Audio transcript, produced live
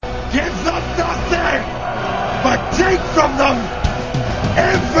Give them nothing, but take from them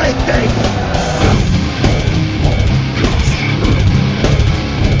everything.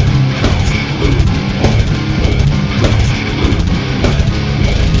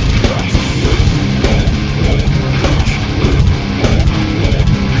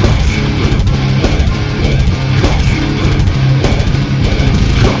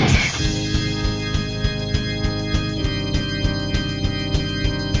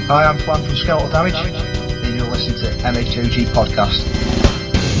 Hi, I'm Flan from Skeletal Damage, and you're listening to M.H.O.G podcast.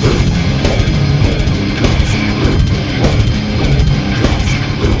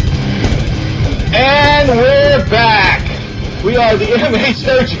 And we're back! We are the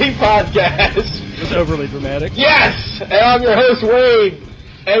M.H.O.G podcast. It was overly dramatic. Yes! And I'm your host, Wade.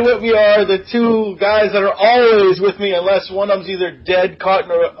 And with me are the two guys that are always with me, unless one of them's either dead, caught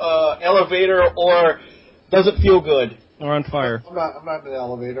in an elevator, or doesn't feel good. Or on fire. I'm not in the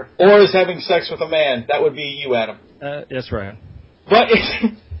elevator. Or is having sex with a man. That would be you, Adam. Yes, Ryan. But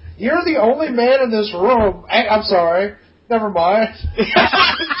You're the only man in this room. I'm sorry. Never mind.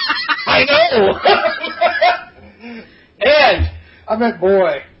 I know. And I meant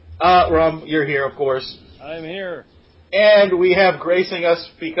boy. Rum, you're here, of course. I'm here. And we have gracing us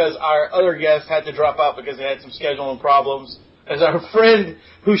because our other guest had to drop out because he had some scheduling problems. As our friend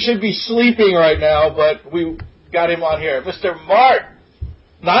who should be sleeping right now, but we got him on here, Mr. Mark.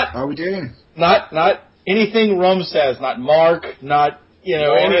 How are we doing? Not anything Rum says. Not Mark. Not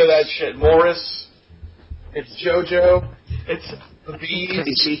Morris. any of that shit. Morris. It's JoJo. It's The bees.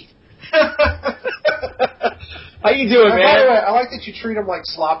 Casey. How you doing, man? By the way, I like that you treat them like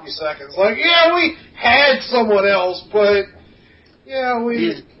sloppy seconds. Like, yeah, we had someone else, but yeah,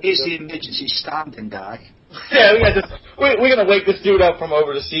 we. Here's the emergency standing guy. Yeah, we're gonna wake this dude up from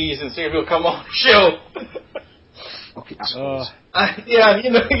overseas and see if he'll come on the show. Okay, assholes. Yeah, you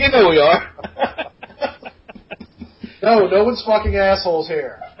know we are. No one's fucking assholes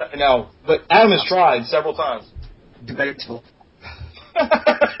here. No, but Adam has tried several times. Debatable.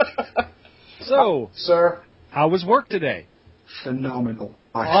 So, Sir. how was work today? Phenomenal.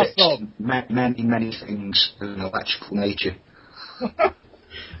 I Awesome. fixed many things of an electrical nature.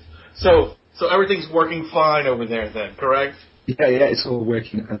 So everything's working fine over there then, correct? Yeah, it's all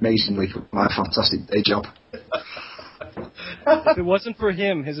working amazingly for my fantastic day job. If it wasn't for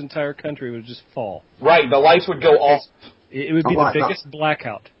him, his entire country would just fall. Right, the lights would go off. It would be the biggest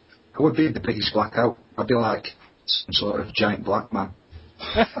blackout. I would be the biggest blackout. I'd be like some sort of giant black man.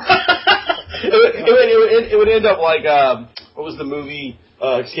 It would end up like, what was the movie,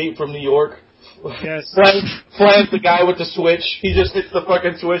 Escape from New York? Yes. Flan's the guy with the switch. He just hits the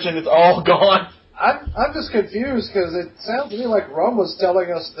fucking switch and it's all gone. I'm just confused because it sounds to me like Rum was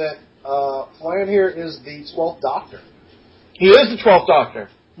telling us that Flan here is the 12th Doctor. He is the 12th Doctor.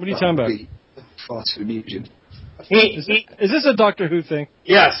 What are you talking about? Far too amusing. Is this a Doctor Who thing?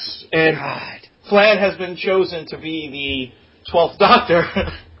 Yes, and God. Flan has been chosen to be the 12th Doctor.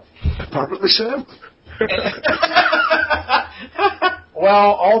 Apparently so.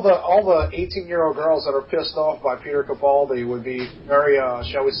 Well, all the 18-year-old girls that are pissed off by Peter Capaldi would be very,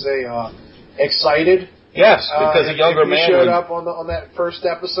 shall we say, excited. Yes, because a younger man showed up on that first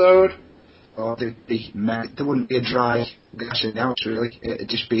episode. Oh, there wouldn't be a dry gas in the house, really. It'd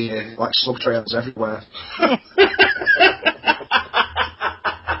just be like slug trails everywhere.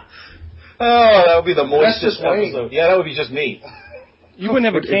 Oh, that would be the moistest That's just Wayne. episode. Yeah, that would be just me. You wouldn't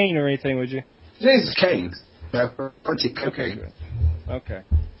have a cane or anything, would you? Jesus, cane. No, plenty of cocaine. Okay.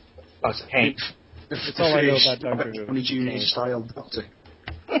 Oh, it's Hank. That's all I know about Doctor Who. Tony Jr. style doctor.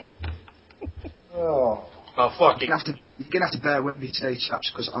 Oh. Oh, fuck it. You're gonna have to bear with me today, chaps,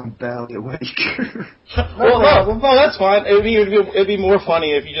 because I'm barely awake. No, that's fine. It'd be more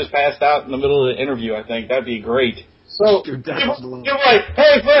funny if you just passed out in the middle of the interview, I think. That'd be great. So, you're like,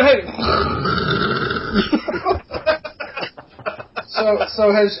 hey, Flan,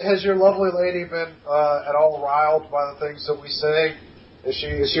 So has your lovely lady been at all riled by the things that we say? Is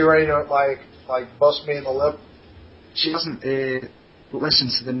she ready to like bust me in the lip? She hasn't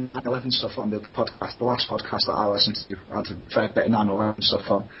listened to the 9/11 stuff on the podcast. The last podcast that I listened to had a fair bit of 9/11 stuff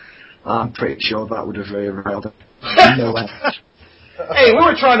on. I'm pretty sure that would have riled her. No way. Hey, we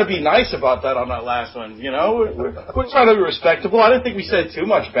were trying to be nice about that on that last one, you know? We're trying to be respectable. I didn't think we said too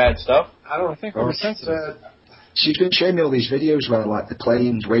much bad stuff. I think we were sensitive. She's been showing me all these videos where, like, the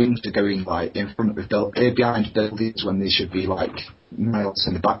plane's wings are going, like, in front of behind buildings when they should be, like, miles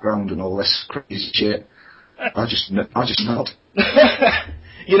in the background and all this crazy shit. I just nod.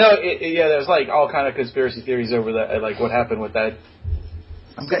 You know, there's, like, all kind of conspiracy theories over that, like, what happened with that.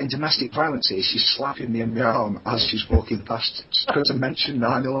 I'm getting domestic violence here. She's slapping me in the arm as she's walking past. Just because I mentioned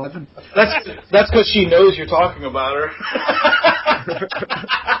 9/11. That's because she knows you're talking about her.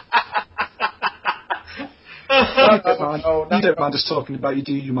 You don't mind us talking about you,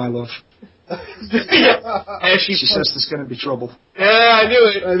 do you, my love? And she says there's going to be trouble. Yeah, I knew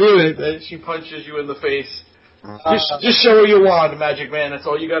it. And she punches you in the face. Just show her your wand, Magic Man. That's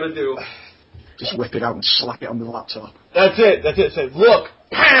all you got to do. Just whip it out and slap it on the laptop. That's it. Say, look,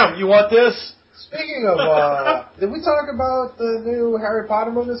 bam, you want this? Speaking of, did we talk about the new Harry Potter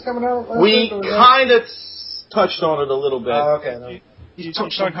movie that's coming out? We kind of touched on it a little bit. Okay. No. You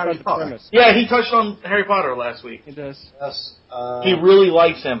touched on Harry Potter? Yeah, he touched on Harry Potter last week. He does. Yes. He really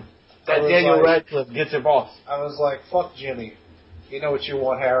likes him. That Daniel Radcliffe gets him off. I was like, fuck Jimmy. You know what you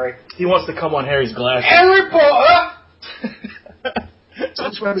want, Harry. He wants to come on Harry's glasses. Harry Potter!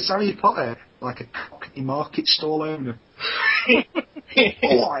 That's where it's Harry Potter, like a cockney market stall owner.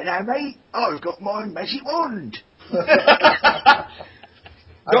 All right now, mate. I've got my magic wand. I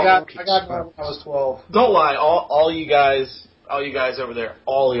got mine when I was 12. Don't lie. All you guys over there,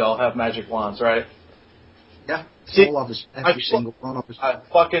 all y'all have magic wands, right? Yeah. See, all of us. Every single one of us. I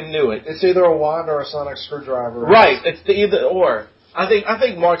fucking knew it. It's either a wand or a sonic screwdriver. Right. It's the either or. I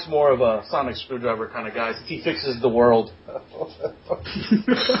think Mark's more of a sonic screwdriver kind of guy. He fixes the world.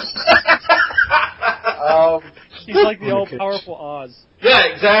 He's like the all-powerful Oz. Yeah,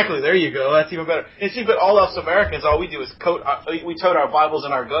 exactly. There you go. That's even better. And see, but all us Americans, all we do is we tote our Bibles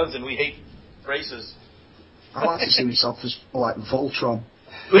and our guns, and we hate races. I like to see myself as like Voltron.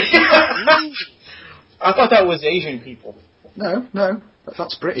 I thought that was Asian people. No,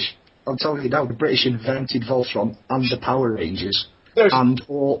 that's British. I'm telling you now, the British invented Voltron and the Power Rangers and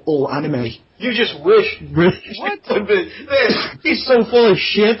all anime. You just wish British would be. He's so full of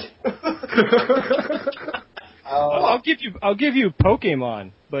shit. I'll give you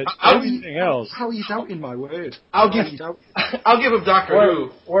Pokemon, but everything else. How are you doubting my word? I'll give him Doctor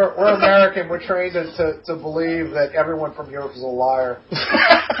Who. We're American. We're trained to believe that everyone from Europe is a liar.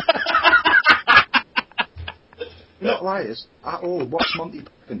 You're not liars at all. Watch Monty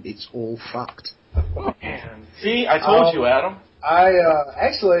Python. It's all fact. Man. See, I told you, Adam.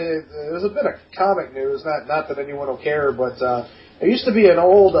 Actually, there's a bit of comic news. Not that anyone will care, but there used to be an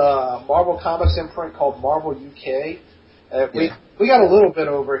old Marvel Comics imprint called Marvel UK. We got a little bit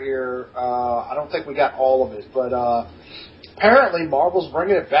over here. I don't think we got all of it, but apparently Marvel's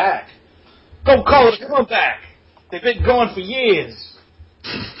bringing it back. Don't call it a comeback. They've been going for years.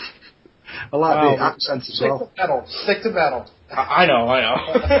 I like the accent as well. Stick to metal. I know.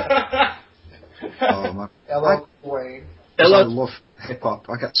 Oh, man. Hello, Wayne. I love hip-hop.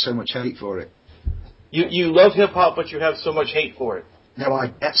 I get so much hate for it. You love hip-hop, but you have so much hate for it. No, I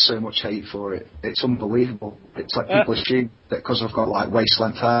get so much hate for it. It's unbelievable. It's like people assume that because I've got like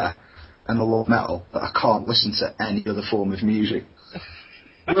waist-length hair and I love metal, that I can't listen to any other form of music.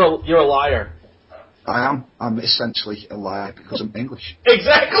 You're a liar. I am. I'm essentially a liar because I'm English.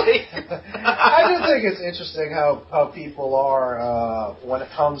 Exactly. I do think it's interesting how people are when it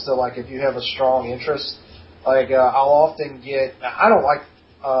comes to like if you have a strong interest. Like I'll often get. I don't like.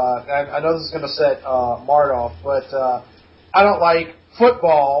 I know this is going to set Mart off, but I don't like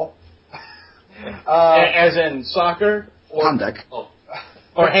football. As in soccer or hand egg. Oh.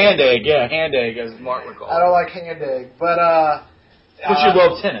 Or hand egg. Yeah, hand egg, as Mart would call it. I don't like hand egg, but but you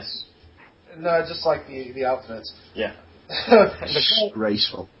love tennis. No, just like the outfits. Yeah.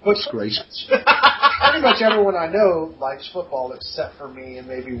 Disgraceful. Disgraceful. Pretty much everyone I know likes football except for me and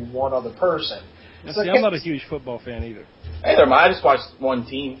maybe one other person. See, I'm not a huge football fan either. Neither am I. I just watch one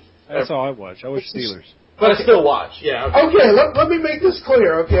team. That's all I watch. I watch Steelers. But I still watch, yeah. Okay, let me make this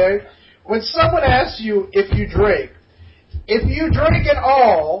clear, okay? When someone asks you if you drink at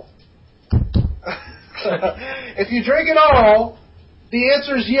all, the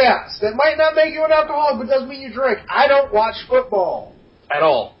answer is yes. That might not make you an alcoholic, but doesn't mean you drink. I don't watch football. At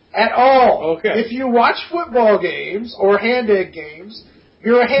all? At all. Okay. If you watch football games or hand egg games,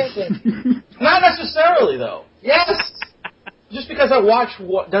 you're a hand egg. Not necessarily, though. Yes. Just because I watch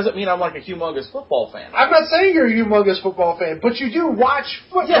doesn't mean I'm like a humongous football fan. I'm not saying you're a humongous football fan, but you do watch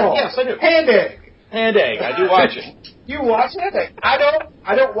football. Yes, I do. Hand egg. Hand egg. I do watch it. You watch hand egg. I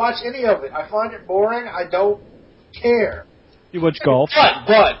don't watch any of it. I find it boring. I don't care. You watch golf?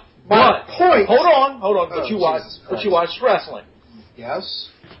 But my point. Hold on. But you watch wrestling. Yes.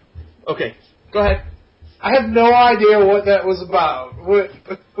 Okay. Go ahead. I have no idea what that was about. Where did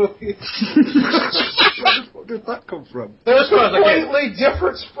that come from? They're completely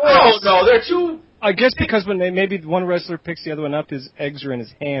different sports. Oh, no, they're two. I guess because when maybe one wrestler picks the other one up, his eggs are in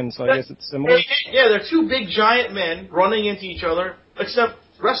his hand, so I guess it's similar. Yeah, they're two big giant men running into each other, except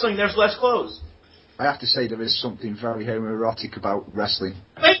Wrestling, there's less clothes. I have to say there is something very homoerotic about wrestling.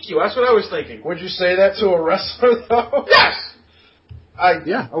 Thank you. That's what I was thinking. Would you say that to a wrestler, though? Yes.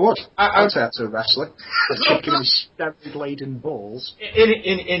 Yeah, I would. I'd say that to a wrestler. Kicking his steroid-laden balls.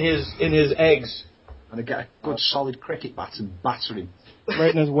 In his eggs. And I get a good solid cricket bat and batter him.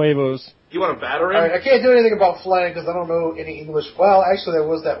 Right in his huevos. You want to batter him? All right, I can't do anything about Flannagan because I don't know any English. Well, actually, there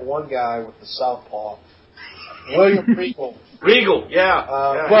was that one guy with the southpaw, William Regal. Regal, yeah.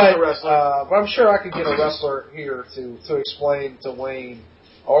 But he's a wrestler. I'm sure I could get a wrestler here to explain to Wayne,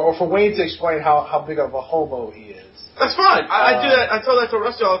 or for Wayne to explain how big of a homo he is. That's fine. I do that. I tell that to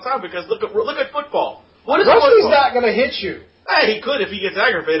Rusty all the time because look at football. What is Rusty's football? not going to hit you. Hey, he could if he gets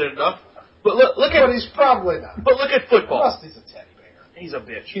aggravated enough. But look at. But he's probably not. But look at football. Rusty's a teddy bear. He's a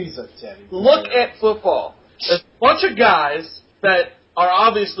bitch. He's a teddy bear. Look at football. There's a bunch of guys that are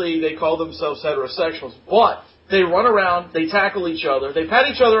obviously, they call themselves heterosexuals, but they run around, they tackle each other, they pat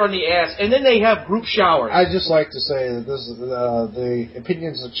each other on the ass, and then they have group showers. I'd just like to say that this is the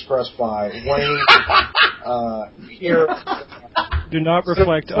opinions expressed by Wayne here do not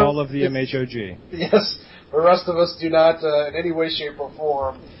reflect all of the M.H.O.G. Yes, the rest of us do not in any way, shape, or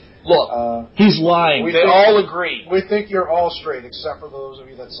form. Look, he's lying. They all agree. We think you're all straight, except for those of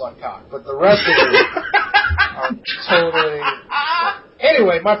you that suck cock. But the rest of you are totally straight.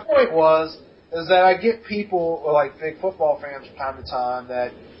 Anyway, my point is that I get people, like big football fans from time to time,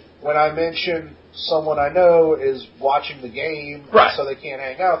 that when I mention someone I know is watching the game, right, so they can't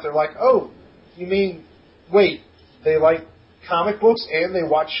hang out, they're like, oh, you mean, wait, they like comic books and they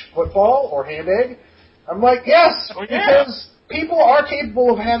watch football or hand egg? I'm like, yes, because people are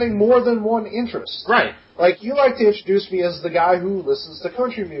capable of having more than one interest. Right. Like, you like to introduce me as the guy who listens to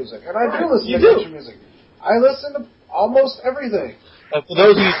country music, and I do listen to country music. I listen to almost everything. For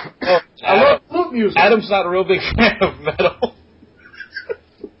those of you, I love flute music. Adam's not a real big fan of metal.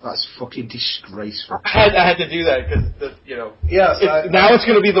 That's fucking disgraceful. I had to do that because, Yes. now it's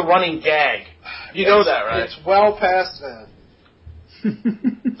going to be the running gag. You know that, right? It's well past then.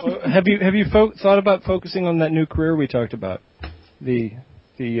 Have you thought about focusing on that new career we talked about? Bart,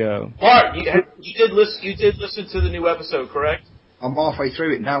 you did listen to the new episode, correct? I'm halfway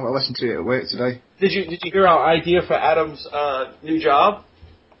through it now. I listened to it at work today. Did you hear our idea for Adam's new job?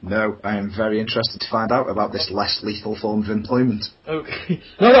 No, I am very interested to find out about this less lethal form of employment. Okay.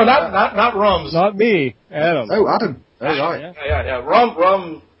 No, not Rum's. Not me, Adam. Oh, Adam. Oh, right. Yeah.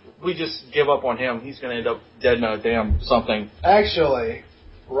 Rum, we just give up on him. He's going to end up dead in a damn something. Actually,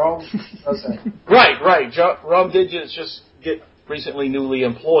 Rum does that. Right. Rum did just get recently newly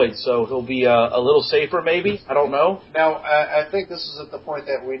employed, so he'll be a little safer, maybe. I don't know. Now, I think this is at the point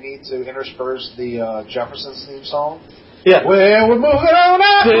that we need to intersperse the Jefferson's theme song. Yeah. Well, we're moving on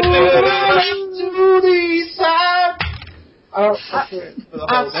up to the side. That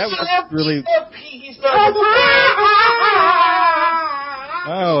was really.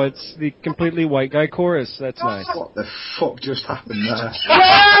 Oh, it's the completely white guy chorus. That's nice. What the fuck just happened there?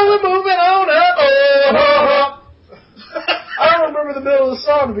 Well, we're moving on up. I don't remember the middle of the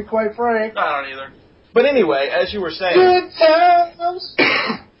song, to be quite frank. I don't either. But anyway, as you were saying. Good times.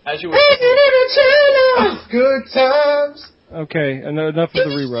 As you were saying. Good times. Okay, enough of the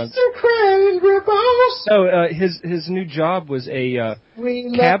reruns. So his new job was a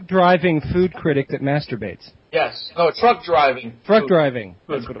cab driving food critic that masturbates. Yes. No, truck driving. Truck driving.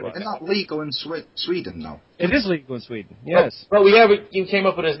 That's what it was. Isn't that legal in Sweden now? It is legal in Sweden. Yes. But you came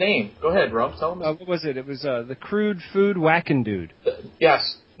up with his name. Go ahead, Rum. Tell him. What was it? It was the Crude Food Whackin' Dude.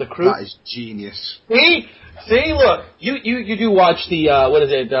 Yes, the crude. That is genius. See, look, you do watch the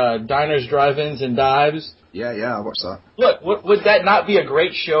diners, drive-ins, and dives. Yeah, I watched that. Look, would that not be a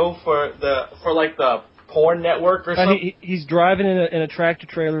great show for the porn network or something? He's driving in a tractor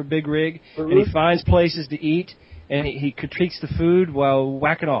trailer, big rig, and he finds places to eat, and he critiques the food while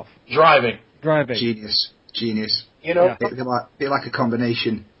whacking off. Driving. Genius. You know, It'd be like a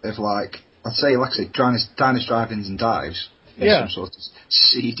combination of I'd say diners, drive-ins, and dives. Yeah. Some sort of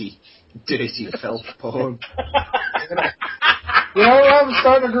seedy, dirty filth porn. You know, I'm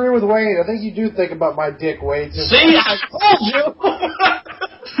starting to agree with Wayne. I think you do think about my dick way too much. See, I told you.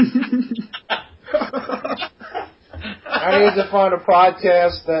 I need to find a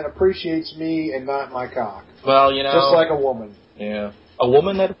podcast that appreciates me and not my cock. Well, just like a woman. Yeah, a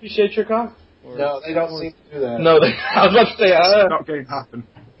woman that appreciates your cock. No, they don't seem to do that. No, I was about to say it's not going to happen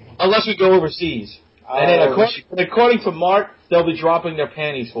unless we go overseas. And then according to Mark, they'll be dropping their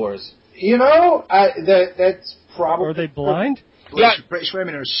panties for us. You know, that's probably. Are they blind? British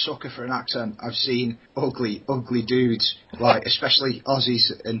women are a sucker for an accent. I've seen ugly dudes, especially Aussies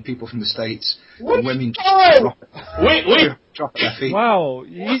and people from the States. What? And women. drop at their feet. Wow,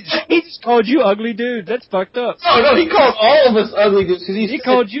 he just called you ugly dude. That's fucked up. Oh no, he called all of us ugly dudes because He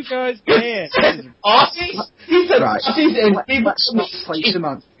called you guys bad. Aussies. He said Right. Aussies and people. Let's not play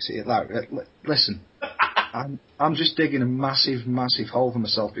semantics here. Listen, I'm just digging a massive, massive hole for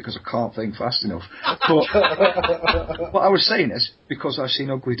myself because I can't think fast enough. But what I was saying is, because I've seen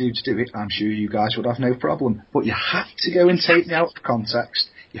ugly dudes do it, I'm sure you guys would have no problem. But you have to go and take me out of context.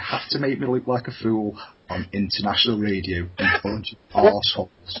 You have to make me look like a fool on international radio and bunch of arseholes.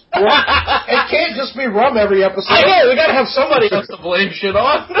 It can't just be Rum every episode. I know, we gotta have somebody else to blame shit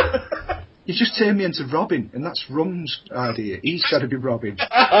on. You just turned me into Robin, and that's Rum's idea. He's got to be Robin.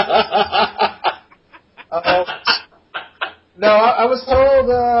 No, I was told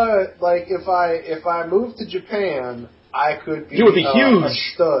like if I moved to Japan, I could be, You would be huge. a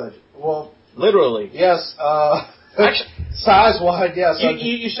stud. Well, Literally. yes. Actually, size-wise, yes.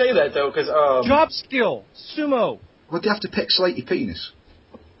 you say that though, because Job skill, sumo. Would they have to pixelate your penis?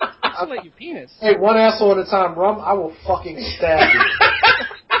 Pixelate your penis. Hey, one asshole at a time, Rum. I will fucking stab you.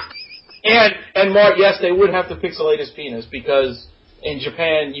 and Mark, yes, they would have to pixelate his penis because in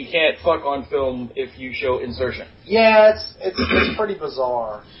Japan you can't fuck on film if you show insertion. Yeah, it's pretty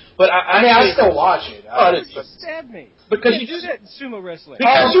bizarre. But I mean, I still watch it. You stabbed me. Because you do that in sumo wrestling.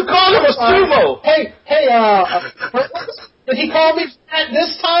 Because you called him a sumo. Hey, did he call me fat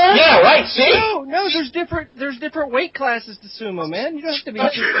this time? Yeah, right. See? No, there's different weight classes to sumo, man. You don't have to be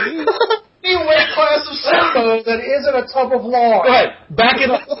confused. The weight class of sumo that isn't a tub of lard. Go ahead. Back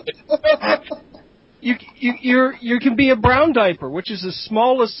it up. You can be a brown diaper, which is the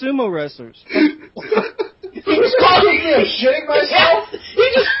smallest sumo wrestlers. He was calling me a shitting myself?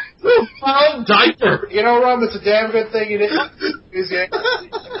 He just threw a brown diaper. You know, Rum, it's a damn good thing you didn't.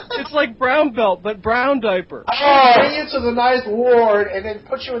 It's like brown belt, but brown diaper. Oh, bring you to the ninth ward and then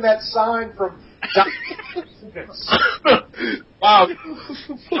put you in that sign from. Wow.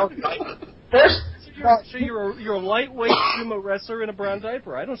 First. So you're a lightweight sumo wrestler in a brown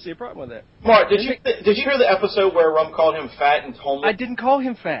diaper. I don't see a problem with that. Mark, did you hear the episode where Rum called him fat and homeless? I didn't call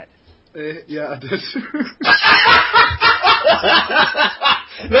him fat. Yeah, I did.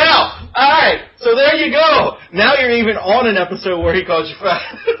 Now, alright, so there you go. Now you're even on an episode where he called you fat.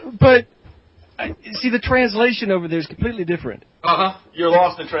 But, see, the translation over there is completely different. Uh-huh. You're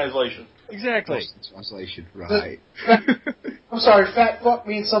lost in translation. Exactly. Lost in translation, right. I'm sorry, fat fuck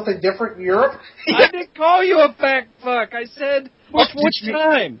means something different in Europe? I didn't call you a fat fuck. I said, which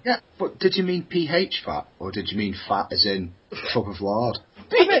time? Yeah, but did you mean PH fat, or did you mean fat as in tub of lard?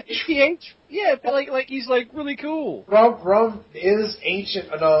 I meant PH. Yeah, like he's like really cool. Rum is ancient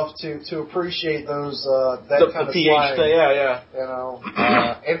enough to appreciate those that kind of PH slang. Yeah. You know,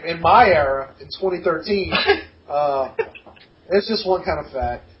 in my era, in 2013, it's just one kind of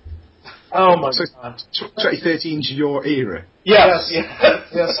fat. Oh my so, God. 2013's your era. Yes.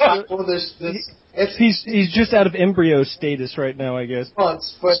 Well, He's just out of embryo status right now, I guess.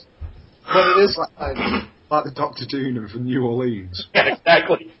 months, but it is fine. Like the Dr. Doom of New Orleans. Yeah,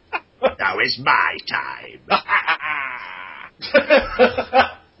 exactly. Now is my time.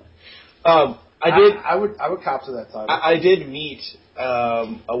 I would cop to that title. I did meet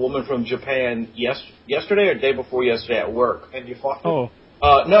a woman from Japan yesterday or day before yesterday at work. And you fucked Oh.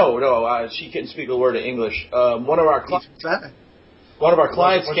 No, she couldn't speak a word of English. One of our clients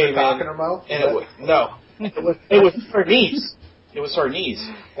was came there cock in, in her mouth? and it was her niece. It was her niece,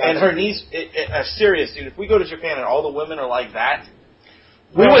 and her niece. Serious, dude. If we go to Japan and all the women are like that,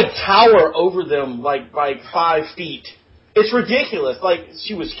 we would tower over them like 5 feet. It's ridiculous. Like,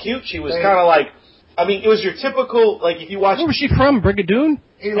 she was cute. She was kind of like, I mean, it was your typical, like, if you watch... Where was she from? Brigadoon?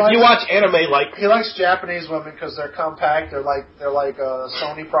 If you watch anime, like... He likes Japanese women because they're compact. They're like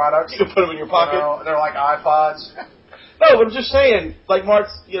Sony products. You can put them in your pocket. You know, they're like iPods. No, but I'm just saying, like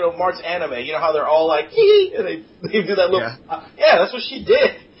Mart's anime. You know how they're all like, hee, and they do that little... Yeah, that's what she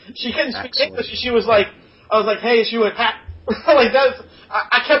did. She couldn't speak English. She was like, I was like, hey, she went, ha. Like, that's...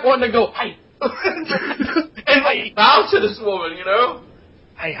 I kept wanting to go, hi. And like, bow to this woman, you know?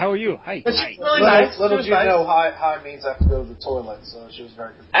 Hi, how are you? Hi. Really nice. Little did you know, hi means I have to go to the toilet, so she was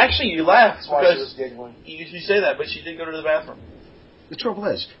very confused. Actually, you laughed That's why she was giggling. You say that, but she did go to the bathroom. The trouble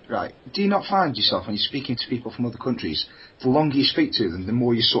is, right, do you not find yourself when you're speaking to people from other countries, the longer you speak to them, the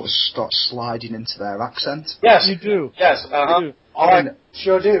more you sort of start sliding into their accent? Yes. You do. Yes, You do.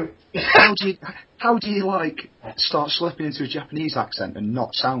 Sure do. How do you like start slipping into a Japanese accent and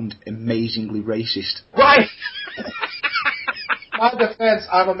not sound amazingly racist? Right. My defense,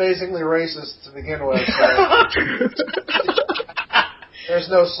 I'm amazingly racist to begin with. So there's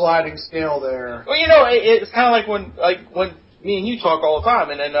no sliding scale there. Well, you know, it's kind of like when me and you talk all the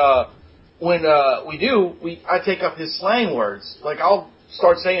time, and then when I take up his slang words. Like, I'll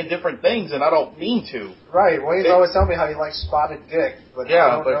start saying different things, and I don't mean to. Right. Wayne's always telling me how he likes spotted dick, but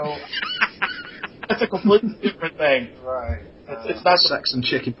I don't know. That's a completely different thing. Right. It's not sex and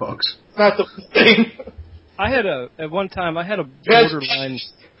chicken pox. It's not the thing. At one time I had a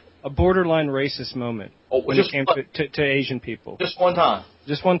borderline racist moment when it came to Asian people. Just one time.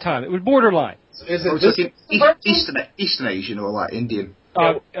 Just one time. It was borderline. Is it Eastern Asian or like Indian?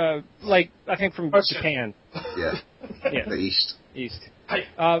 Like I think from Japan. Yeah. Yeah. The East.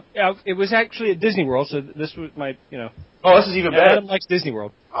 It was actually at Disney World, so this was my, Oh, this is even better. Adam likes Disney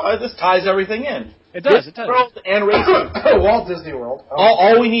World. Oh, this ties everything in. It does. Disney World and racism. Walt Disney World. Oh.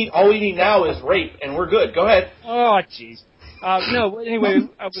 All we need now is rape, and we're good. Go ahead. Oh, jeez. No, anyway,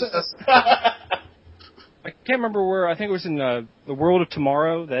 I can't remember where. I think it was in the World of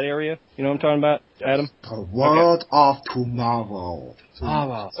Tomorrow, that area. You know what I'm talking about, Adam? The World of Tomorrow.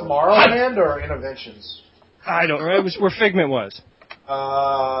 Tomorrowland or Interventions? I don't know. It was where Figment was.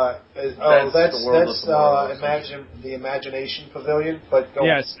 That's the Imagination Pavilion. But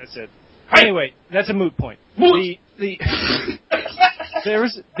yes, that's it. Anyway, that's a moot point. There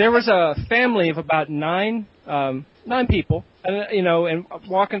was a family of about nine people, and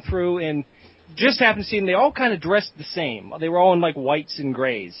walking through, and just happened to see them. They all kind of dressed the same. They were all in like whites and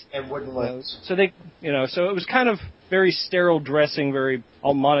grays and wooden legs. So so it was kind of very sterile dressing, very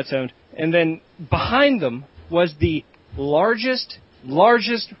all monotoned. And then behind them was the largest,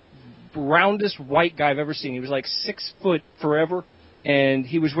 roundest white guy I've ever seen. He was like 6 foot forever, and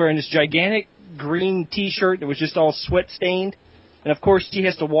he was wearing this gigantic green T-shirt that was just all sweat stained. And of course, he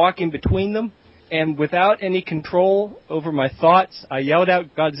has to walk in between them. And without any control over my thoughts, I yelled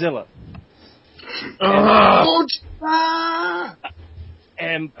out Godzilla.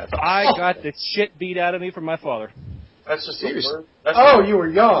 And I got the shit beat out of me from my father. That's just seriously. You were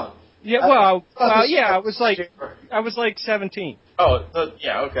young. Yeah, well, I was like 17. Oh,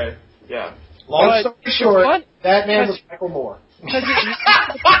 okay, yeah. Long story short, that man was Michael Moore. Because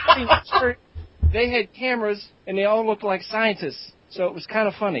they had cameras and they all looked like scientists, so it was kind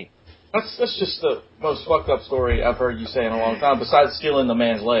of funny. That's just the most fucked up story I've heard you say in a long time, besides stealing the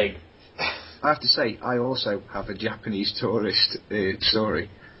man's leg. I have to say, I also have a Japanese tourist story.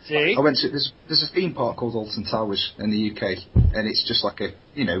 See? I went to there's a theme park called Alton Towers in the UK, and it's just like a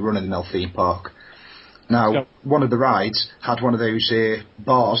run-of-the-mill theme park. Now, one of the rides had one of those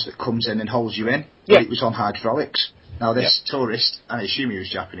bars that comes in and holds you in, but it was on hydraulics. Now, this tourist, and I assume he was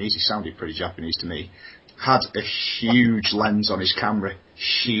Japanese, he sounded pretty Japanese to me, had a huge lens on his camera.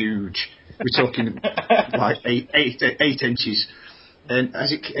 Huge. We're talking like 8 inches. And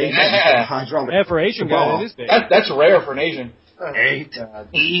as it came hydraulic. Yeah, for Asian guy, it is big. That's rare for an Asian. 8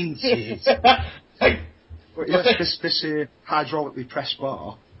 inches. But yes, this hydraulically pressed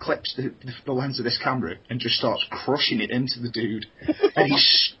bar clips the lens of this camera and just starts crushing it into the dude. And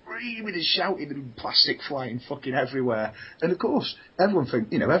he's screaming and shouting and plastic flying fucking everywhere. And of course, everyone's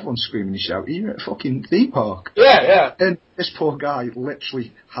screaming and shouting. You're at a fucking theme park. Yeah. And this poor guy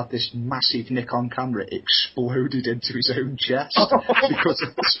literally had this massive Nikon camera exploded into his own chest because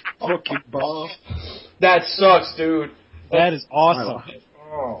of this fucking bar. That sucks, dude. That is awesome.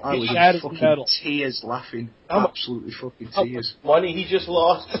 I was in fucking tears laughing. Absolutely fucking tears. Money he just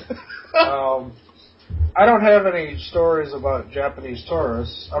lost. I don't have any stories about Japanese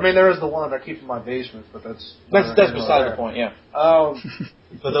tourists. I mean, there is the one that I keep in my basement, but that's beside the point. Yeah.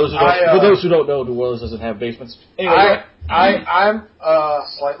 For those who don't know, New Orleans doesn't have basements. Anyway, I'm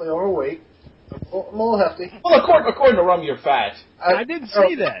slightly overweight. I'm a little hefty. Well, according to Rum, you're fat. I didn't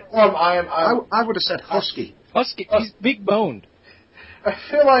say that. I would have said husky. Husky. He's big boned. I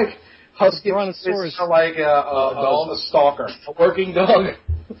feel like husky is like a stalker, a working dog.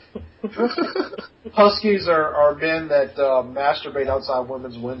 Huskies are men that masturbate outside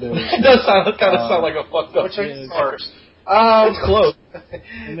women's windows. It does sound like a fucked up. Which works. It's close.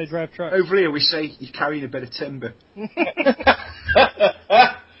 And they drive trucks. Over here, we say you're carrying a bit of timber.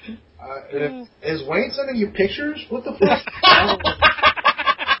 Is Wayne sending you pictures? What the fuck?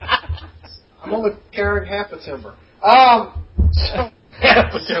 I'm only carrying half a timber.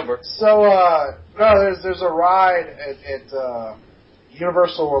 There's a ride at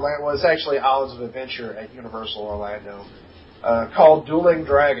Universal Orlando. Well, it's actually Islands of Adventure at Universal Orlando called Dueling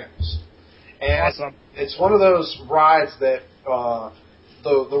Dragons. And awesome. It's one of those rides that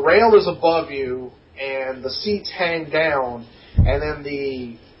the rail is above you and the seats hang down, and then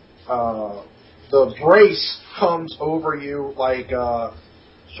the brace comes over you like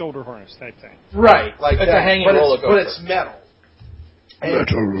shoulder harness type thing. Right, like it's that. A hanging roller coaster. But it's metal. And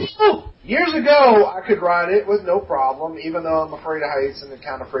years ago, I could ride it with no problem, even though I'm afraid of heights and it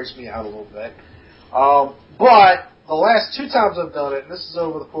kind of freaks me out a little bit. But the last 2 times I've done it, and this is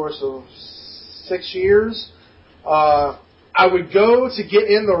over the course of 6 years, I would go to get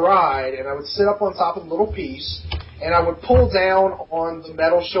in the ride, and I would sit up on top of the little piece, and I would pull down on the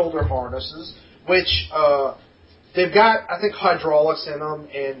metal shoulder harnesses, which they've got, I think, hydraulics in them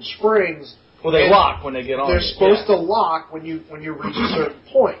and springs. Well, they lock when they get on. They're supposed to lock when you reach a certain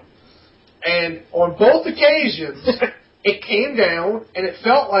point. And on both occasions, it came down, and it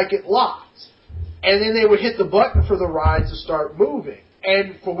felt like it locked. And then they would hit the button for the ride to start moving.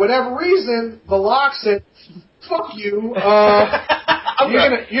 And for whatever reason, the lock said, "Fuck you,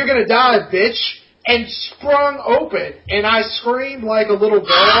 you're gonna die, bitch," and sprung open. And I screamed like a little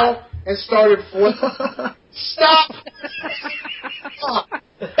girl and started flipping. Stop!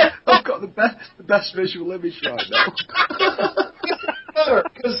 I've got the best visual image right now.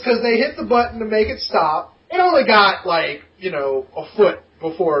 Because they hit the button to make it stop. It only got a foot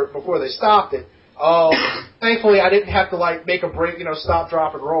before they stopped it. Thankfully, I didn't have to make a break, stop,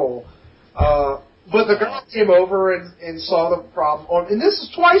 drop, and roll. But the girl came over and saw the problem. And this is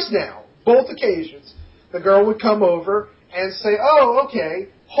twice now, both occasions. The girl would come over and say, "Oh, okay,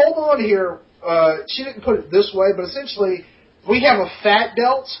 hold on here." She didn't put it this way, but essentially, we have a fat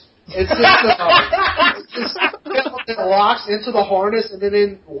belt. It's this belt that locks into the harness and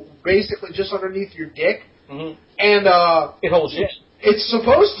then basically just underneath your dick. Mm-hmm. And it holds shit. It's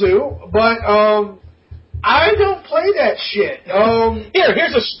supposed to, but I don't play that shit.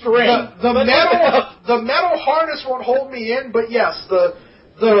 Here's a string. The metal harness won't hold me in, but yes, the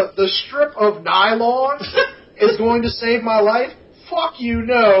strip of nylon is going to save my life. Fuck you,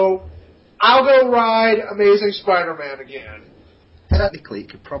 no. I'll go ride Amazing Spider-Man again. Technically, it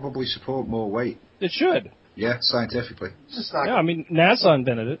could probably support more weight. It should. Yeah, scientifically. Yeah, I mean, NASA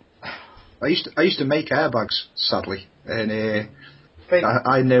invented it. I used to make airbags, sadly, and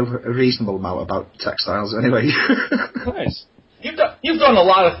I know a reasonable amount about textiles anyway. Nice. You've done a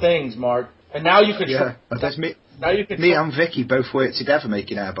lot of things, Mark, and now you could. Yeah, me and Vicky both worked together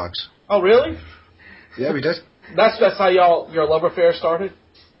making airbags. Oh, really? Yeah, we did. That's how your love affair started.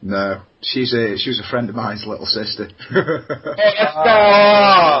 No, she was a friend of mine's little sister. Yeah.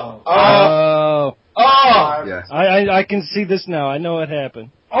 I can see this now. I know what happened.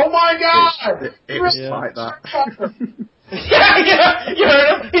 Oh my God! It was like that. Yeah, you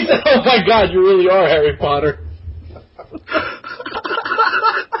heard him? He said, "Oh my God, you really are Harry Potter."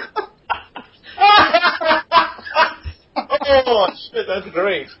 Oh shit, that's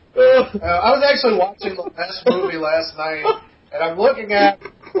great. I was actually watching the last movie last night, and I'm looking at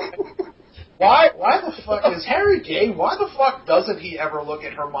why the fuck is Harry gay? Why the fuck doesn't he ever look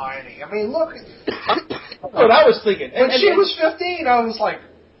at Hermione? I mean, look. That's what I was thinking. When she was 15, I was like,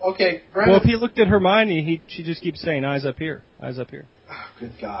 okay, granted. Well, if he looked at Hermione, she just keeps saying, "Eyes up here, eyes up here." Oh,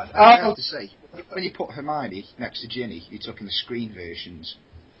 good God. I have to say, when you put Hermione next to Ginny, you took in the screen versions,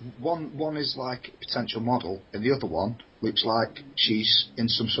 one is like a potential model, and the other one looks like she's in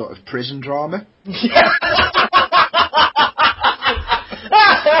some sort of prison drama.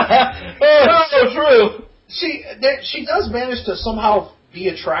 Oh, true. She does manage to somehow be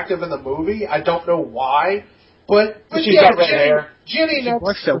attractive in the movie. I don't know why, but she's got red hair. Ginny next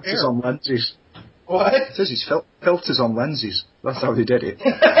to filters on lenses. What? It says it's filters on lenses. That's how they did it.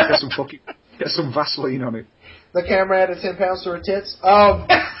 Get some Vaseline on it. The camera added 10 pounds to her tits. No,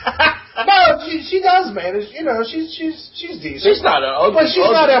 she does manage. She's decent. She's not ugly. But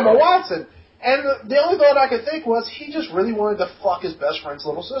she's not Emma Watson. And the only thought I could think was he just really wanted to fuck his best friend's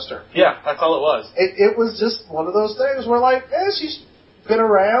little sister. Yeah, that's all it was. It was just one of those things where, she's been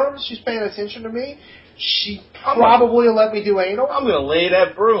around, she's paying attention to me. She probably will let me do anal. I'm going to lay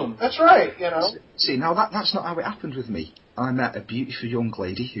that broom. That's right, See, now that's not how it happened with me. I met a beautiful young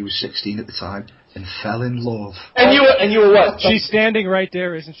lady who was 16 at the time and fell in love. And you were what? She's standing right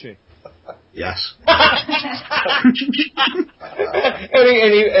there, isn't she? Yes.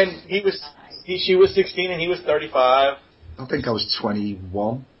 She was 16 and he was 35. I think I was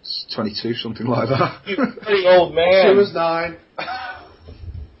 21, 22, something like that. You're a pretty old man. She was 9.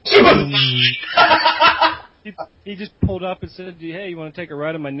 She was He just pulled up and said, "Hey, you want to take a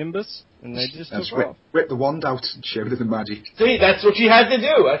ride on my Nimbus?" And they just took off. Whip the wand out and showed her the magic. See, that's what you had to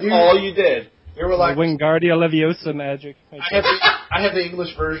do. That's all you did. You were like Wingardia Leviosa magic. I have the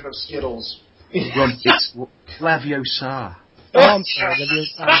English version of Skittles. It's Leviosa. Oh, I'm sorry,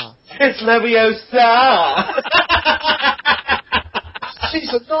 Leviosa. It's Leviosa.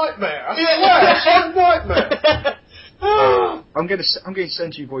 She's a nightmare. I swear, she's a nightmare. I'm going to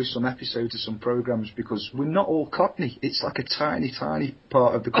send you boys some episodes of some programs because we're not all Cockney. It's like a tiny, tiny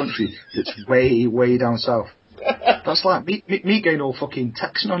part of the country that's way, way down south. That's like me going all fucking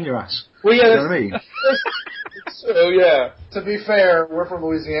Texan on your ass. Well, yeah, you know what I mean? So, yeah. To be fair, we're from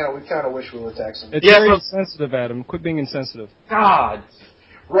Louisiana. We kind of wish we were Texans. It's very insensitive, Adam. Quit being insensitive. God.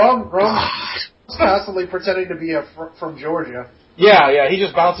 Rum constantly pretending to be from Georgia. Yeah, he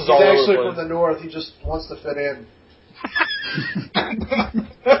just bounces all over the place. He's actually from the north. He just wants to fit in.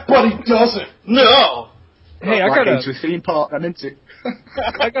 But he doesn't. No. Hey, I got to a theme park. I'm into.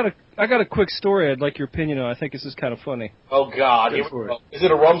 I got a quick story. I'd like your opinion on. I think this is kind of funny. Oh God! Is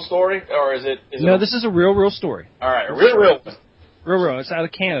it a rum story or is it? No, this is a real story. All right, real. It's out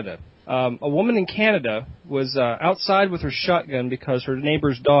of Canada. A woman in Canada was outside with her shotgun because her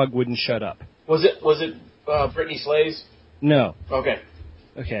neighbor's dog wouldn't shut up. Was it Brittany Slay's? No. Okay.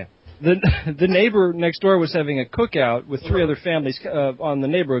 The neighbor next door was having a cookout with 3 other families on the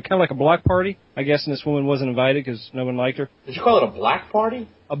neighborhood, kind of like a block party, I guess, and this woman wasn't invited because no one liked her. Did you call it a black party?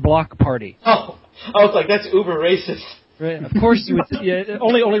 A block party. Oh, I was like, that's uber racist. Right. Of course, you would.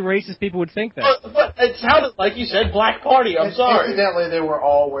 Only racist people would think that. But it sounded like you said black party. I'm sorry. Incidentally, they were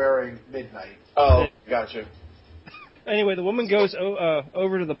all wearing midnight. Oh, gotcha. Anyway, the woman goes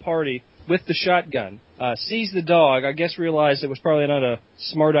over to the party with the shotgun, sees the dog, I guess realized it was probably not a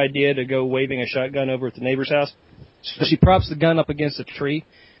smart idea to go waving a shotgun over at the neighbor's house. So she props the gun up against a tree,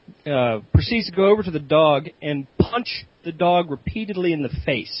 proceeds to go over to the dog and punch the dog repeatedly in the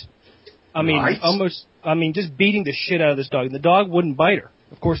face. I mean, just beating the shit out of this dog. And the dog wouldn't bite her.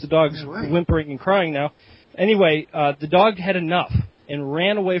 Of course, the dog's whimpering and crying now. Anyway, the dog had enough and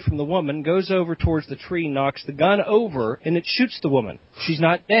ran away from the woman, goes over towards the tree, knocks the gun over, and it shoots the woman. She's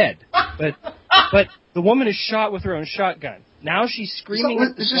not dead. But the woman is shot with her own shotgun. Now she's screaming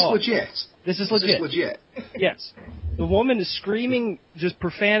at the dog. This is legit. Yes. The woman is screaming just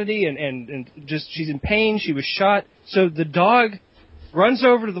profanity and just she's in pain. She was shot. So the dog runs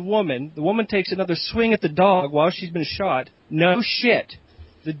over to the woman. The woman takes another swing at the dog while she's been shot. No shit.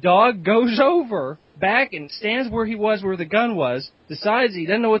 The dog goes over back and stands where he was, where the gun was, decides he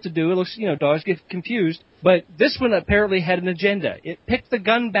doesn't know what to do. It looks, dogs get confused. But this one apparently had an agenda. It picked the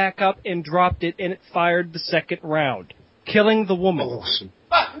gun back up and dropped it, and it fired the second round, killing the woman. Awesome.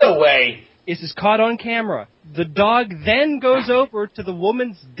 No way. This is caught on camera. The dog then goes over to the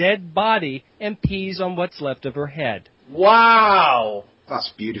woman's dead body and pees on what's left of her head. Wow. That's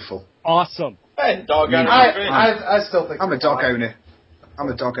beautiful. Awesome. Hey, dog owner. I still think I'm a dog owner.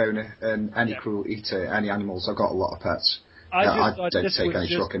 And any cruelty to any animals. I've got a lot of pets. I just thought don't this take was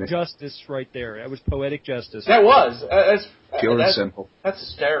any truck in just it. justice right there. That was poetic justice. That was. That's pure and simple. That's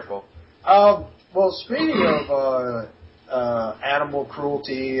hysterical. Well, speaking of animal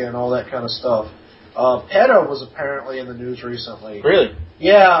cruelty and all that kind of stuff, PETA was apparently in the news recently. Really?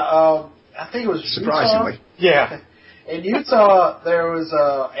 Yeah, I think it was surprisingly. Utah. Yeah. In Utah, there was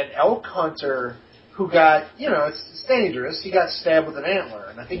an elk hunter who got, it's dangerous. He got stabbed with an antler,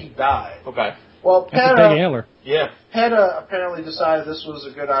 and I think he died. Okay. Well, That's a big antler. Yeah. PETA apparently decided this was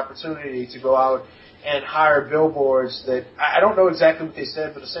a good opportunity to go out and hire billboards that, I don't know exactly what they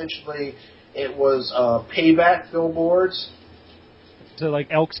said, but essentially it was payback billboards. So like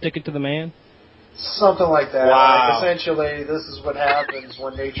elk stick it to the man? Something like that. Wow. Like essentially, this is what happens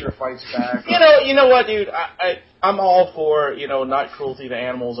when nature fights back. You know what, dude? I'm all for, not cruelty to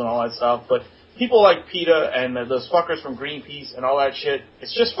animals and all that stuff, but people like PETA and those fuckers from Greenpeace and all that shit,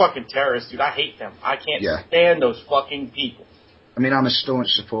 it's just fucking terrorists, dude. I hate them. I can't stand those fucking people. I mean, I'm a staunch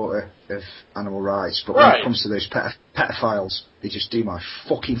supporter of animal rights, but when it comes to those pedophiles, they just do my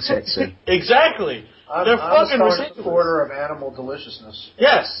fucking tits in. Exactly. They're fucking I'm a staunch supporter of animal deliciousness.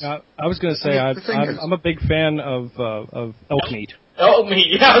 Yes. I was going to say, I'm a big fan of elk meat. Elk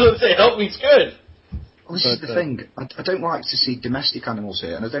meat. Yeah, I was going to say elk meat's good. Well, this is the thing. I don't like to see domestic animals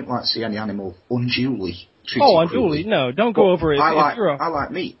here, and I don't like to see any animal unduly treated unduly? No, don't go over it. I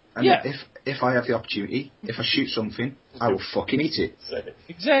like meat. And if I have the opportunity, if I shoot something, I will fucking eat it.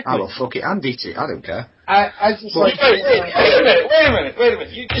 Exactly. I will fuck it and eat it. I don't care. I just wait a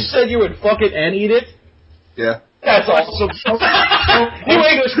minute. You just said you would fuck it and eat it? Yeah. That's awesome. You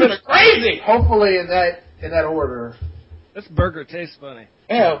Englishmen are crazy. Hopefully in that order. This burger tastes funny.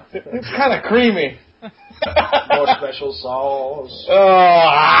 Yeah, it's kind of creamy. More special sauce.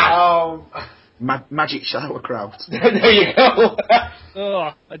 Magic sauerkraut. There you go.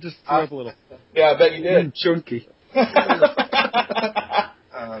 I just threw up a little. Yeah, I bet you did. Chunky. I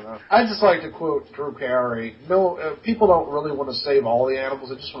don't know. I just like to quote Drew Carey. No, people don't really want to save all the animals.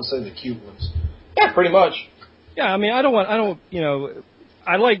 They just want to save the cute ones. Yeah, pretty much. Yeah, I mean, I don't,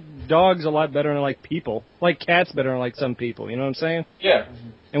 I like dogs a lot better than I like people. I like cats better than I like some people. You know what I'm saying? Yeah.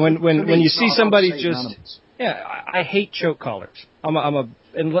 And when you see somebody just, animals. I hate choke collars.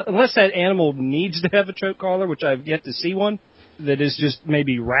 Unless that animal needs to have a choke collar, which I've yet to see one that is just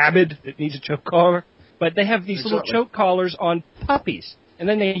maybe rabid that needs a choke collar. But they have these little choke collars on puppies, and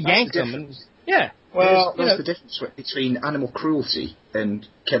then they yank them. And, well, that's the difference between animal cruelty and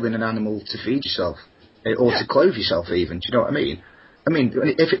killing an animal to feed yourself, or to clothe yourself even. Do you know what I mean? I mean,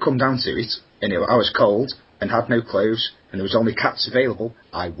 if it come down to it, and I was cold and had no clothes, and there was only cats available,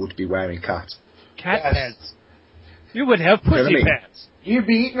 I would be wearing cat. Cat pads. You would have pussy pads. You'd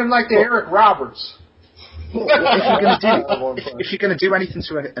be eating them like the Eric Roberts. Well, if you're going to do anything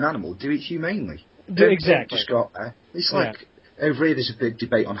to an animal, do it humanely. Don't just go out there. It's like, over here there's a big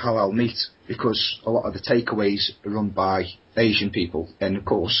debate on halal meat, because a lot of the takeaways are run by Asian people, and of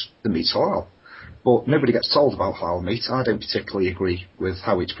course, the meat's halal. But nobody gets told about halal meat. I don't particularly agree with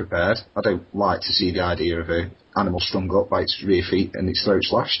how it's prepared. I don't like to see the idea of an animal strung up by its rear feet and its throat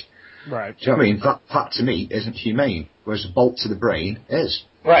slashed. Right. Do you know what I mean? That to me isn't humane, whereas a bolt to the brain is.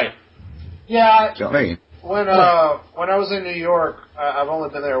 Right. Yeah. Do you know what I mean? When I was in New York, I've only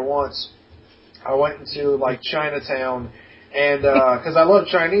been there once. I went into like Chinatown, and because I love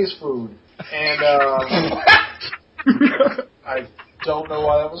Chinese food, and I don't know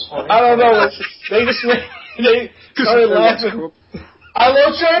why that was funny. I don't know. They started laughing. I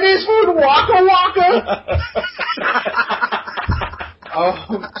love Chinese food. Waka waka.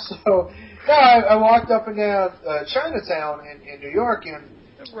 I walked up and down Chinatown in New York, and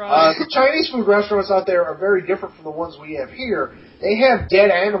the Chinese food restaurants out there are very different from the ones we have here. They have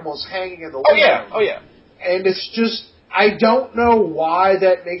dead animals hanging in the window. Oh yeah. And it's just, I don't know why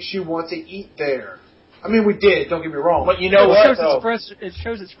that makes you want to eat there. I mean, we did, don't get me wrong. But you know what, though? It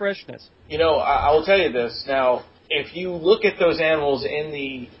shows its freshness. You know, I will tell you this. Now, if you look at those animals in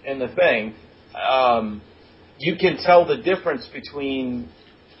the thing, you can tell the difference between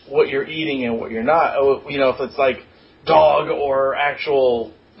what you're eating and what you're not. You know, if it's like dog or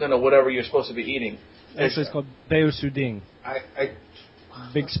actual, whatever you're supposed to be eating. Actually, it's called Beosuding.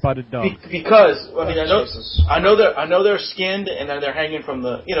 Big spotted dog. Because I know they're skinned and they're hanging from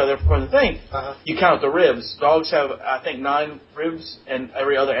the they're from the thing. Uh-huh. You count the ribs. Dogs have I think 9 ribs, and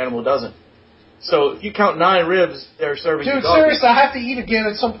every other animal doesn't. So if you count 9 ribs, they're serving. Dude, seriously, I have to eat again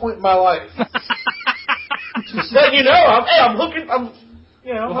at some point in my life. Just letting you know, I'm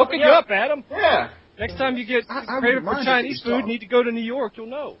hooking you up, Adam. Yeah. Next time you get craving for Chinese food, need to go to New York, you'll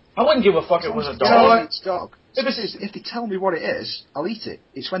know. I wouldn't give a fuck if it was a dog. You know what? It's dog. If they tell me what it is, I'll eat it.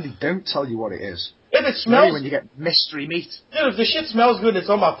 It's when they don't tell you what it is. If it smells... when you get mystery meat. Dude, if the shit smells good and it's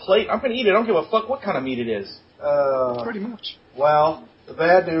on my plate, I'm going to eat it. I don't give a fuck what kind of meat it is. Pretty much. Well, the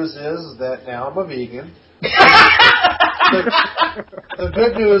bad news is that now I'm a vegan. The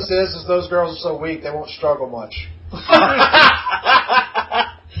good news is those girls are so weak, they won't struggle much.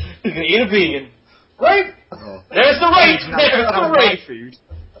 You can eat a vegan. Right? Oh. There's the rate. There's the rate.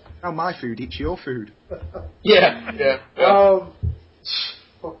 Now my food eats your food. Yeah.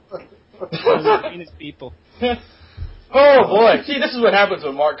 Venus people. Oh boy! See, this is what happens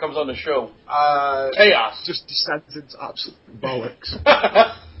when Mark comes on the show. Chaos. Just descends into absolute bollocks.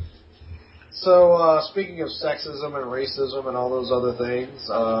 So, speaking of sexism and racism and all those other things,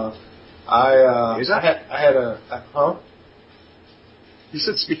 I had a You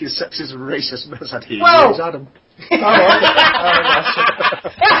said speaking of sexism and racism, I said, here's Adam.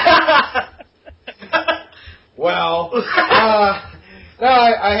 Well, no,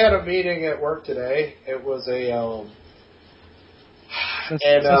 I had a meeting at work today. It was a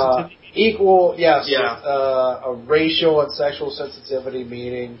a racial and sexual sensitivity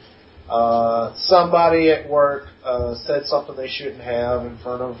meeting. Somebody at work said something they shouldn't have in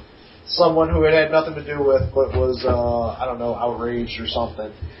front of someone who it had nothing to do with, but was, outraged or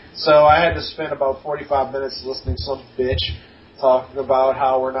something. So I had to spend about 45 minutes listening to some bitch talking about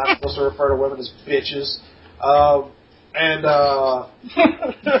how we're not supposed to refer to women as bitches, and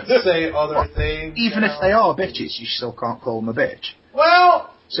say other things. Even if they are bitches, you still can't call them a bitch. Well,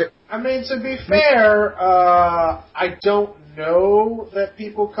 I mean, to be fair, I don't know that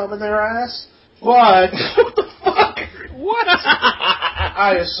people come in their ass, but what the fuck? What?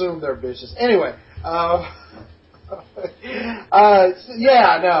 I assume they're bitches. Anyway, so I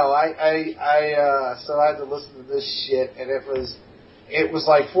had to listen to this shit, and it was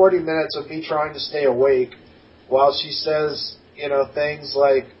like 40 minutes of me trying to stay awake while she says, things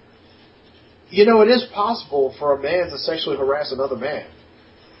like, it is possible for a man to sexually harass another man.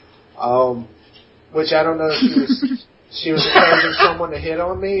 Which I don't know if she was encouraging someone to hit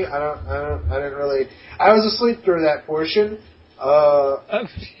on me. I didn't really. I was asleep through that portion.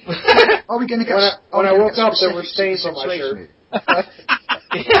 Are we going to get... When I woke up, there were stains on my shirt.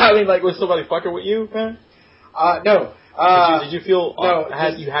 Yeah, I mean, like, was somebody fucking with you, man? No. Did you feel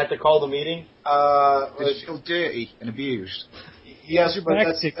you had to call the meeting? Did you feel dirty and abused? Yes, but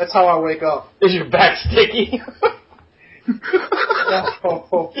that's how I wake up. Is your back sticky?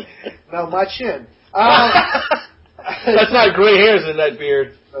 No, my chin. That's not gray hairs in that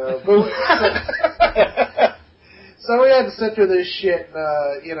beard. So we had to sit through this shit,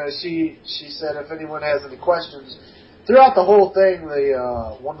 and she said if anyone has any questions. Throughout the whole thing,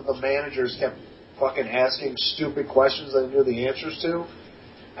 one of the managers kept fucking asking stupid questions that I knew the answers to.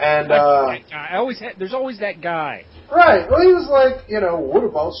 And there's always that guy. Right. Well, he was like, what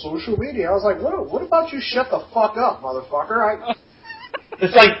about social media? I was like, what about you shut the fuck up, motherfucker?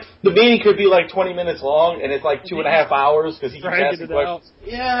 It's like the meeting could be like 20 minutes long, and it's like 2.5 hours because he keeps asking questions.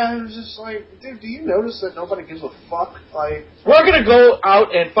 Yeah, it was just like, dude, do you notice that nobody gives a fuck? Like, we're gonna go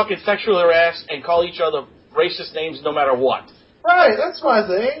out and fucking sexually harass and call each other racist names no matter what. Right, that's my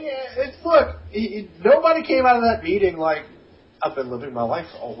thing. Look, nobody came out of that meeting like, I've been living my life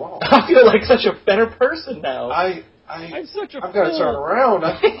all wrong. I feel like such a better person now. I'm such a I've got to turn around.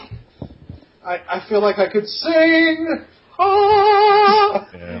 I feel like I could sing.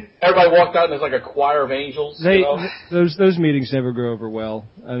 Yeah. Everybody walked out and there's like a choir of angels. Those meetings never go over well.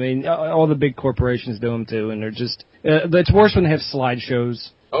 I mean, all the big corporations do them too, and they're just. It's worse when they have slideshows.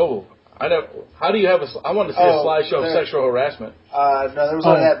 Oh, I know. How do you have I wanted to see a slideshow of sexual harassment. No, there was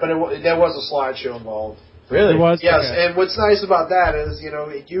only that, but there was a slideshow involved. Really? There was? Yes, okay. And what's nice about that is,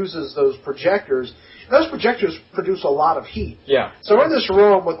 it uses those projectors. Those projectors produce a lot of heat. Yeah. So we're in this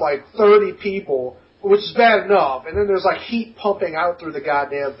room with like 30 people, which is bad enough, and then there's like heat pumping out through the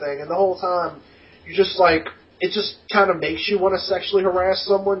goddamn thing, and the whole time you just like, it just kind of makes you want to sexually harass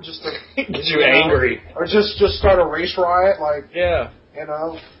someone just to get you angry, or just start a race riot, like go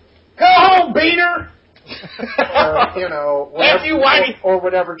home, beater, whatever, or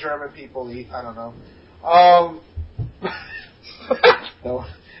whatever German people eat. I don't know. No,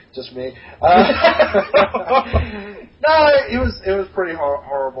 just me. No, it was pretty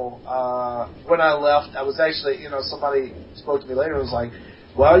horrible. When I left, I was actually, somebody spoke to me later and was like,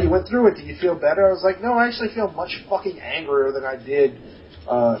 well, you went through it. Did you feel better? I was like, no, I actually feel much fucking angrier than I did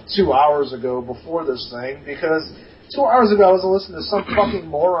 2 hours ago before this thing, because 2 hours ago I was listening to some fucking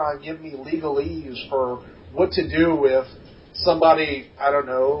moron give me legalese for what to do if somebody, I don't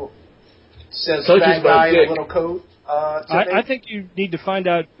know, says fat guy in a little coat. I think you need to find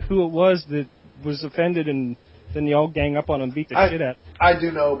out who it was that was offended, and then you all gang up on him and beat the shit out. I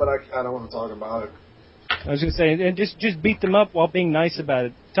do know, but I don't want to talk about it. I was going to say, and just beat them up while being nice about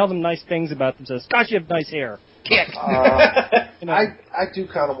it. Tell them nice things about themselves. Gosh, you have nice hair. Kick. I do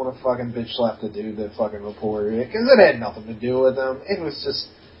kind of want to fucking bitch slap the dude that fucking reported it, because it had nothing to do with them. It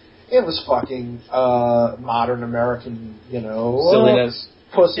was fucking modern American, silliness.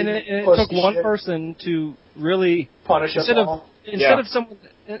 Pussy, and it took one person to really punish us all. Instead of someone,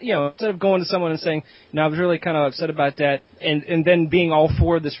 instead of going to someone and saying, I was really kind of upset about that, and then being all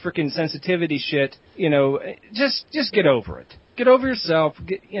for this freaking sensitivity shit, just get over it. Get over yourself.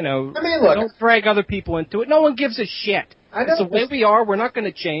 Look, don't drag other people into it. No one gives a shit. It's the way we are. We're not going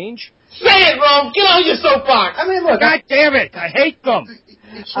to change. Say it, Rome. Get on your soapbox. Look. God damn it. I hate them.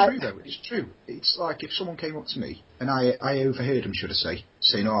 It's true, though. It's true. It's like if someone came up to me, and I overheard him, should I say,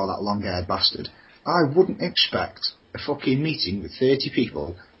 saying, oh, that long-haired bastard, I wouldn't expect a fucking meeting with 30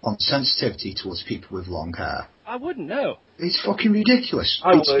 people on sensitivity towards people with long hair. I wouldn't know. It's fucking ridiculous.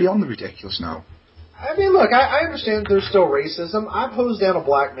 It's beyond the ridiculous now. Look, I understand there's still racism. I've hosed down a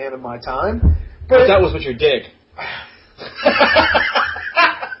black man in my time. But that was with your dick.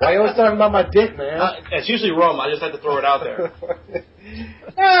 Why are you always talking about my dick, man? It's usually rum. I just had to throw it out there.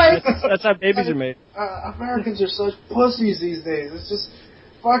 That's how babies are made. Americans are such pussies these days. It's just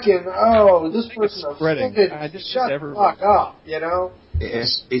fucking, this person offended. Shut the fuck up,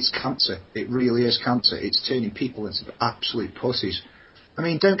 It's cancer. It really is cancer. It's turning people into absolute pussies.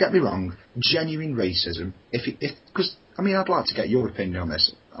 Don't get me wrong. Genuine racism. Because I'd like to get your opinion on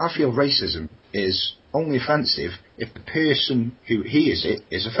this. I feel racism is only offensive if the person who hears it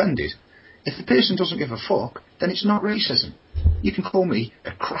is offended. If the person doesn't give a fuck, then it's not racism. You can call me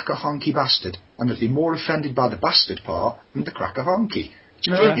a cracker honky bastard, and I'd be more offended by the bastard part than the cracker honky. Do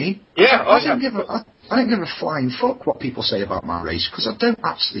you know what I mean? Yeah. I don't give a flying fuck what people say about my race, because I don't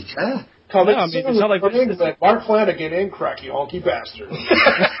actually care. It's not like Mark Flannagan in cracky honky bastard.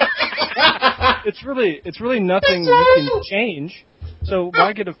 It's really nothing you can change. So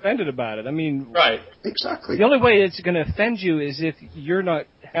why get offended about it? Right. Exactly. The only way it's going to offend you is if you're not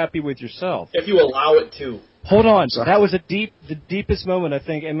happy with yourself. If you allow it to. Hold on. So- That was the deepest moment I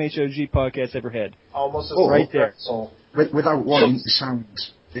think M.H.O.G podcast ever had. Almost as right there. Soul. Without wanting to sound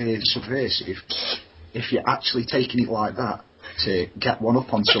subversive, if you're actually taking it like that to get one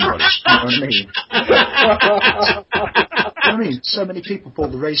up on somebody, you know what I mean? You know what I mean? So many people pull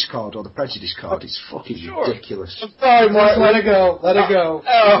the race card or the prejudice card. It's fucking ridiculous. I'm sorry, Mark. Let it go. Let it go.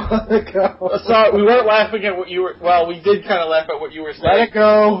 Oh, Let it go. Sorry, we weren't laughing at what you were. Well, we did kind of laugh at what you were saying. Let it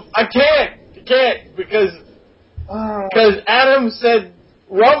go. I can't because Adam said.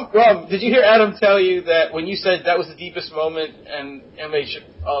 Rum, did you hear Adam tell you that when you said that was the deepest moment in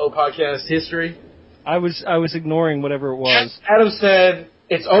M.H.O. podcast history? I was ignoring whatever it was. Adam said,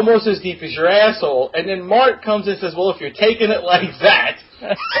 it's almost as deep as your asshole. And then Mark comes and says, well, if you're taking it like that.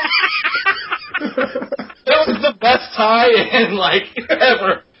 That was the best tie-in,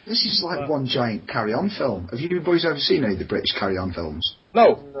 ever. This is like one giant carry-on film. Have you boys ever seen any of the British carry-on films?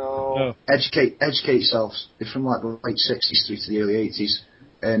 No. Educate yourselves. They're from like the late 60s through to the early 80s.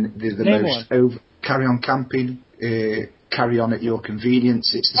 And they're the Name most over carry-on camping, carry-on at your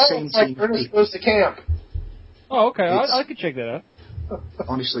convenience. It's the same like team of Ernest people. Goes to Camp. Oh, okay. I could check that out.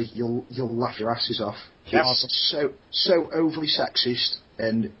 Honestly, you'll laugh your asses off. Yep. It's so overly sexist,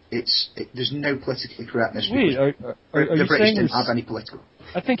 and there's no politically correctness. Wait, are the you British saying didn't have any political.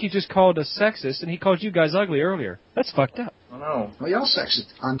 I think he just called us sexist, and he called you guys ugly earlier. That's fucked up. I know. Well, you're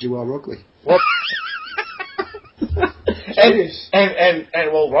sexist, and you are ugly. Well, and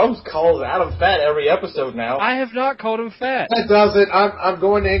Rum's calls Adam fat every episode now. I have not called him fat. That does it. I'm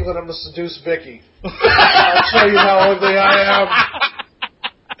going to England. I'm going to seduce Vicky. I'll show you how ugly I am.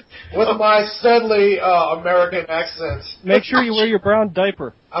 With my studly American accent. Make sure you wear your brown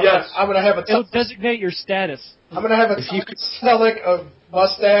diaper. I'm going to have a It'll designate your status. I'm going to have a Selig of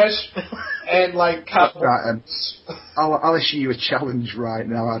mustache and Right, I'll issue you a challenge right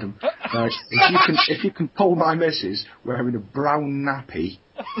now, Adam. Right, if you can pull my missus wearing a brown nappy,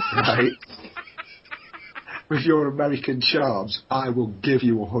 right, with your American charms, I will give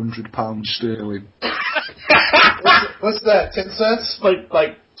you £100 sterling. What's that? 10 cents?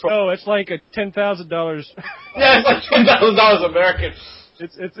 Oh, it's like a $10,000. Yeah, it's like $10,000 American.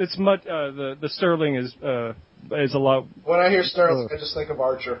 It's much. The sterling is a lot. When I hear sterling, I just think of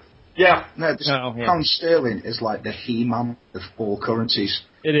Archer. Yeah. No, pound sterling is like the He-Man of all currencies.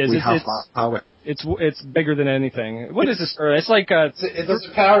 It is. We have that power. It's bigger than anything. What is this? It's like Does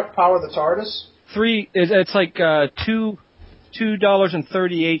it power the TARDIS? It's like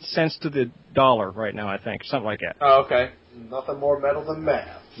 $2.38 to the dollar right now. I think something like that. Oh, okay. Nothing more metal than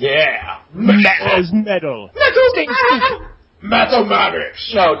math. Yeah. Metal is metal.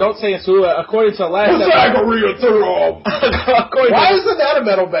 Mathematics. No, don't say it's according to last Pythagorean theorem. Why isn't that a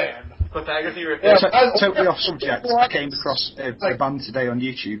metal band? Pythagorean theorem. Totally off subject. I came across a band today on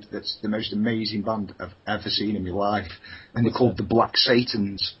YouTube that's the most amazing band I've ever seen in my life, and they're called the Black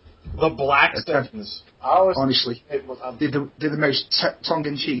Satans. The Black Satans. Honestly, they're the most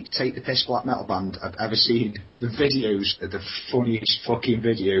tongue-in-cheek, take-the-piss black metal band I've ever seen. The videos are the funniest fucking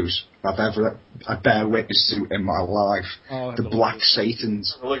videos I bear witness to in my life. The Black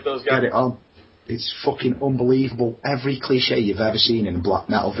Satans. Look those guys. Get it on. It's fucking unbelievable. Every cliche you've ever seen in a black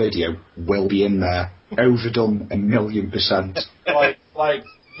metal video will be in there. Overdone 1,000,000%. like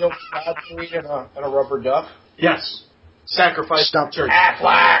Gil Godfrey and a rubber duck? Yes. Sacrifice church.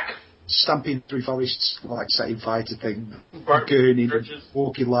 Affleck. Stamping through forests, like setting fire to things, Gurning,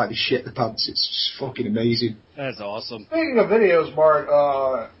 walking like the shit the pants. It's just fucking amazing. That's awesome. Speaking of videos, Mark,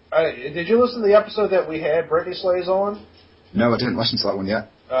 did you listen to the episode that we had Britney Slays on? No, I didn't listen to that one yet.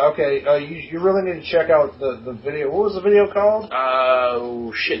 Okay, you really need to check out the video. What was the video called?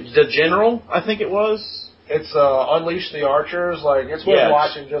 The General, I think it was. It's Unleash the Archers. It's worth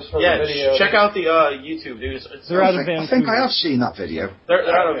watching just for the video. Check out the YouTube, dude. They're out of Vancouver. I think I have seen that video. They're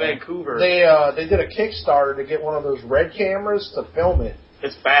out of Vancouver. They did a Kickstarter to get one of those red cameras to film it.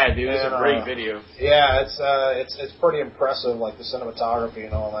 It's bad, dude. It's a great video. Yeah, it's pretty impressive, the cinematography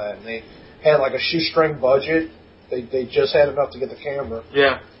and all that. And they had a shoestring budget. They just had enough to get the camera.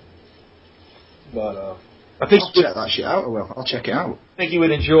 Yeah. But I think I'll check that shit out. I'll check it out. I think you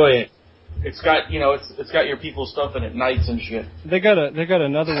would enjoy it. It's got it's got your people stuff in it, knights and shit. They got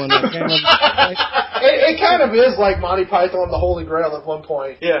another one. It kind of is like Monty Python and the Holy Grail at one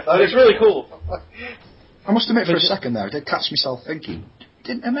point. Yeah, it's really cool. I must admit, for a second there, I did catch myself thinking,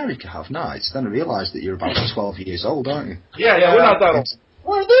 didn't America have knights? Then I realised that you're about 12 years old, aren't you? Yeah, we're not that old.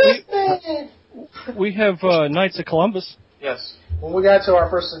 We're this. We have Knights of Columbus. Yes. When we got to our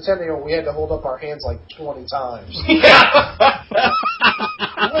first centennial, we had to hold up our hands 20 times. Yeah.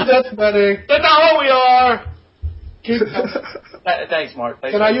 That's many. That's not what we are. Thanks, Mark.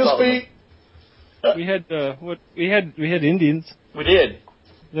 Thanks. Can I use feet? We had we had Indians. We did.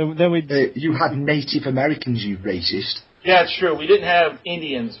 Then we You had Native Americans, you racist. Yeah, it's true. We didn't have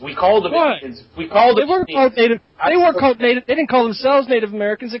Indians. We called them What? Indians. We called them They weren't Indians. called Native. They weren't called Native. They didn't call themselves Native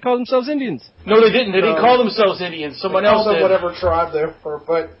Americans. They called themselves Indians. No, they didn't. They didn't call themselves Indians. Someone else Call them did. whatever tribe they were,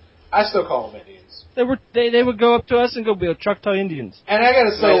 but I still call them Indians. They would go up to us and go, "Be Choctaw Indians." And I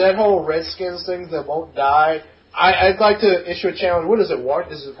gotta say, that whole Redskins thing that won't die, I'd like to issue a challenge. What is it?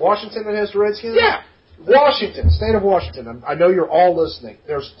 Is it Washington that has the Redskins? Yeah. Washington, state of Washington. I know you're all listening.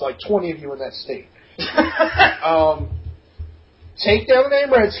 There's like 20 of you in that state. Take down the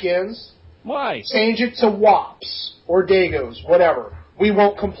name Redskins. Why? Change it to Wops or Dagos, whatever. We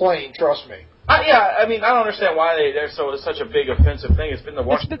won't complain, trust me. I mean, I don't understand why it's such a big offensive thing. It's been the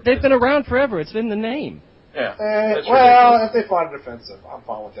Washington. They've been around forever. It's been the name. Yeah. Well, if they find it offensive, I'm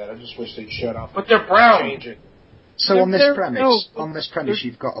fine with that. I just wish they'd shut up. But they're brown. Change it. So on this premise,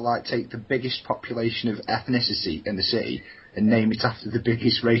 you've got to take the biggest population of ethnicity in the city and name it after the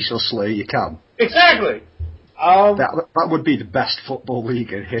biggest racial slur you can. Exactly. That would be the best football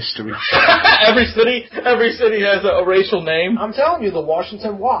league in history. every city has a racial name. I'm telling you, the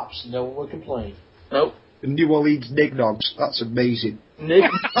Washington Wops. No one would complain. Nope. The New Orleans Nignogs. That's amazing.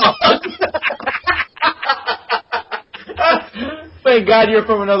 Nignogs. Thank God you're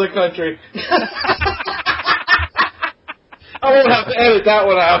from another country. I won't have to edit that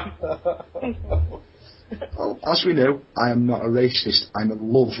one out. Well, as we know, I am not a racist. I'm a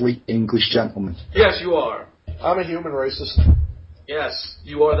lovely English gentleman. Yes, you are. I'm a human racist. Yes,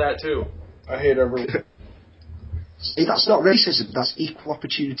 you are that too. I hate everyone. See, that's not racism. That's equal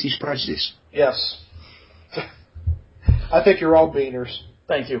opportunities prejudice. Yes. I think you're all beaners.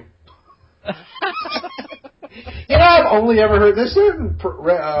 Thank you. You know, I've only ever heard, there's certain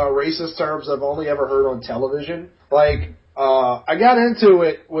racist terms I've only ever heard on television. Like, I got into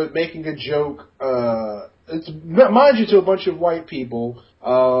it with making a joke, mind you, to a bunch of white people,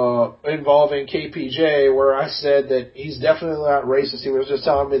 involving KPJ, where I said that he's definitely not racist. He was just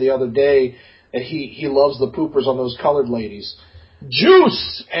telling me the other day that he loves the poopers on those colored ladies.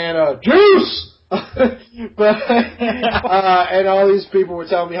 Juice! And, juice! But and all these people were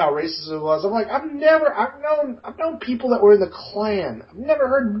telling me how racist it was. I'm like, I've known people that were in the Klan. I've never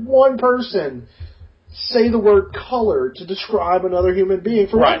heard one person say the word color to describe another human being.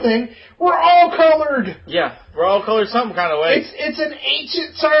 For one thing, we're all colored. Yeah, we're all colored some kind of way. It's an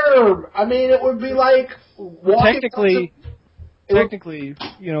ancient term. I mean, it would be like technically,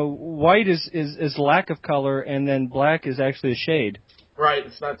 you know, white is lack of color, and then black is actually a shade. Right,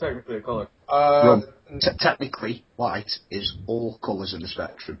 it's not technically a color. Technically, white is all colours in the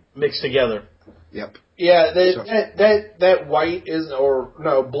spectrum. Mixed together. Yep. Yeah, that white is, or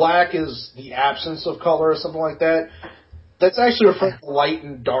no, black is the absence of color or something like that. That's actually referring to light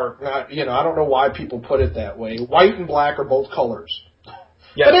and dark. Not, you know, I don't know why people put it that way. White and black are both colors.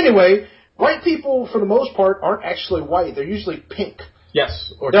 Yes. But anyway, white people, for the most part, aren't actually white. They're usually pink.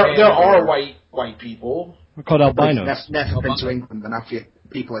 Yes. Or there are white people. We're called albinos. Never been to England, and half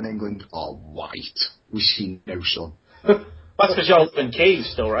people in England are white. We see no sun. That's because y'all live in caves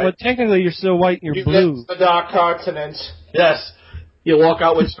still, right? Well, technically, you're still white and you're blue. Live the dark continent. Yes. You walk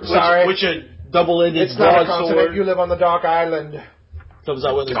out with a double-ended it's not a broadsword. continent. You live on the dark island. Comes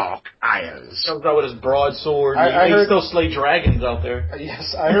out with dark isles. Comes out with his broadsword. I heard, he still slay dragons out there.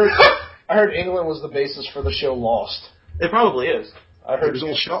 Yes, I heard England was the basis for the show Lost. It probably is. I heard it was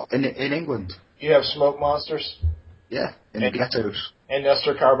all shot in England. You have smoke monsters? Yeah, in the ghettos. And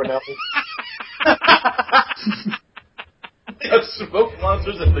Nestor Carbonelli. Have smoke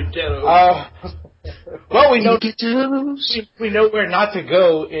monsters in the ghettos. Well, we know where not to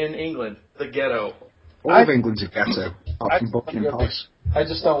go in England. The ghetto. All of England's a ghetto, apart from Buckingham Palace. I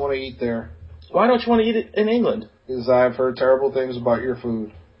just don't want to eat there. Why don't you want to eat it in England? Because I've heard terrible things about your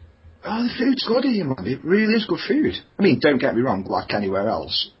food. Oh, the food's good here, man. It really is good food. I mean, don't get me wrong, like anywhere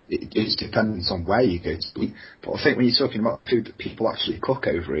else, it's dependent on where you go to eat. But I think when you're talking about food that people actually cook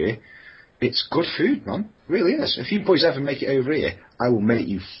over here, it's good food, man. It really is. If you boys ever make it over here, I will make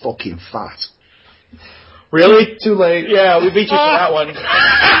you fucking fat. Really? Too late. Yeah, we beat you to that one.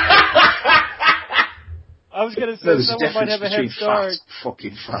 I was going to say someone might have a head start.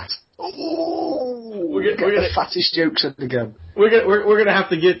 Fucking fat. Oh, we're gonna the fattest jokes at the game. We're gonna have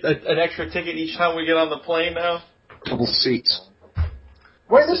to get an extra ticket each time we get on the plane now. Double seats.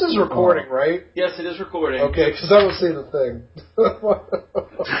 Wait, this is recording, right? Yes, it is recording. Okay, because I don't see the thing.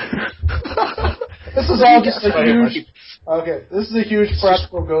 This is all just a huge. Okay, this is a huge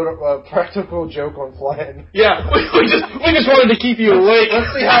practical joke on flying. Yeah, we just wanted to keep you awake.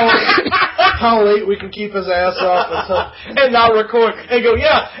 Let's see how. how late we can keep his ass up until and not record and go,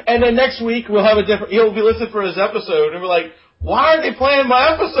 yeah. And then next week we'll have a different. He'll be listening for his episode, and we're like, why are they playing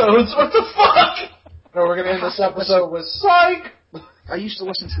my episodes? What the fuck? No, we're gonna end this episode with psych. I used to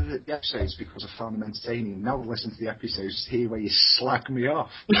listen to the episodes because I found them entertaining. Now I listen to the episodes to hear where you slag me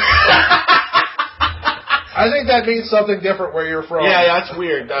off. I think that means something different where you're from. Yeah, that's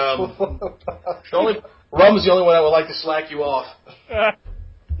weird. Rum's the only one that would like to slack you off.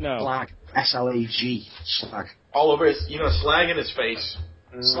 No. Slag. S-L-A-G. Slag. All over his, slag in his face.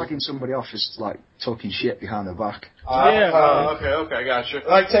 Slagging somebody off is like talking shit behind their back. Okay, I got you.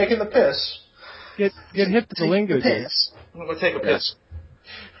 Like taking the piss. Get hip to the lingo, dude. Piss. I'm gonna take a piss.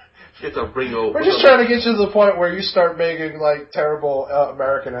 Get the Ringo. We're just trying to get you to the point where you start making like terrible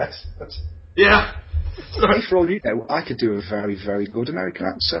American accents. Yeah. Hey, for all you know, I could do a very, very good American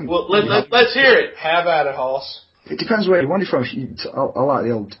accent. Well, let's hear it. Have at it, Hoss. It depends where you want it from. I like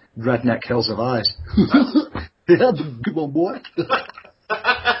the old redneck hills of eyes. Yeah, come on, boy.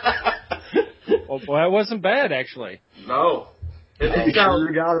 Oh boy, that wasn't bad actually. No. You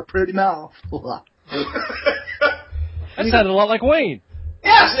sure got a pretty mouth. That sounded a lot like Wayne.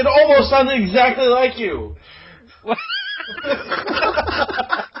 Yes, it almost sounded exactly like you.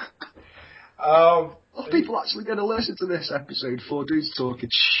 People actually going to listen to this episode. 4 dudes talking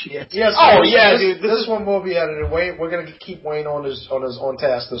shit. Yes. Oh yeah, dude. This one will be edited. Wayne, we're gonna keep Wayne on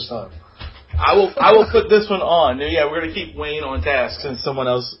task this time. I will put this one on. Yeah, we're gonna keep Wayne on task since someone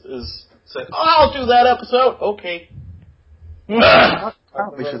else is said, "Oh, I'll do that episode." Okay.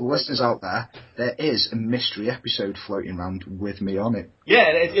 Apparently, for the listeners out there is a mystery episode floating around with me on it. Yeah,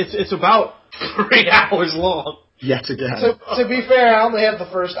 and it's about 3 hours long. Yet again. To be fair, I only have the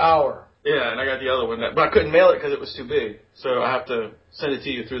first hour. Yeah, and I got the other one, but I couldn't mail it because it was too big. So I have to send it to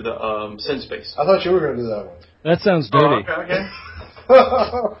you through the SendSpace. I thought you were going to do that one. That sounds dirty. Oh, okay.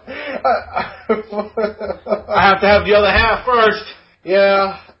 I have to have the other half first.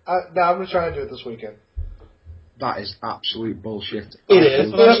 Yeah, I'm going to try and do it this weekend. That is absolute bullshit. It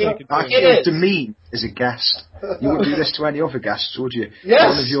is. I feel demeaned as a guest. You wouldn't do this to any other guests, would you? Yes.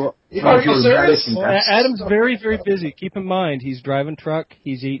 One of your serious? American Well, guests. Adam's very, very busy. Keep in mind, he's driving truck,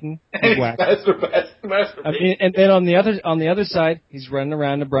 he's eating, he's whacking. I mean, and then on the other side, he's running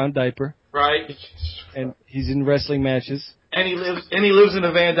around in a brown diaper. Right. And he's in wrestling matches. And he lives in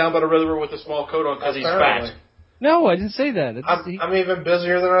a van down by the river with a small coat on because he's fat. No, I didn't say that. I'm even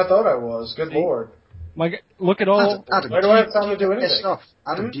busier than I thought I was. Good Lord. Look at all. Adam, why do I have time to do anything? Pissed off?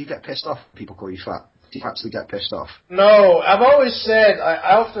 Adam, do you get pissed off when people call you fat? Do you actually get pissed off? No, I've always said,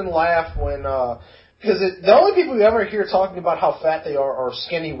 I often laugh when, because the only people you ever hear talking about how fat they are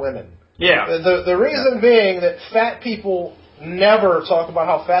skinny women. Yeah. The reason being that fat people never talk about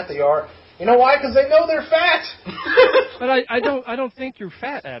how fat they are. You know why? Because they know they're fat. But I don't think you're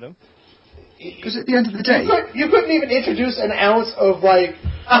fat, Adam. Because at the end of the day, you couldn't even introduce an ounce of like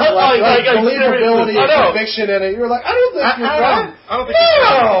believability or conviction in it. You were like, I don't think you're fat. I don't think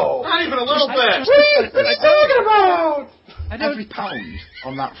you're not even a little bit. What are you talking about? every pound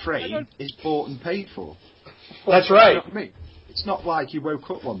on that frame is bought and paid for. That's right. You know what I mean? It's not like you woke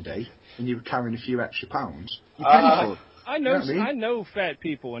up one day and you were carrying a few extra pounds. You paid for it. I know fat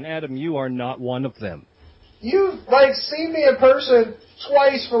people, and Adam, you are not one of them. You've seen me in person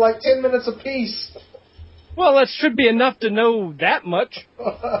twice for 10 minutes apiece. Well, that should be enough to know that much.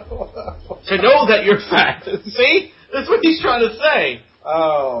 To know that you're fat. See? That's what he's trying to say.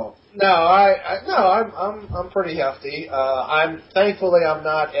 Oh. No, I'm pretty hefty. Thankfully I'm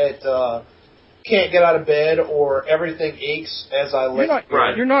not at can't get out of bed or everything aches as I live.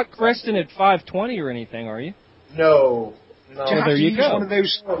 You're not cresting at 520 or anything, are you? No. There you go. One of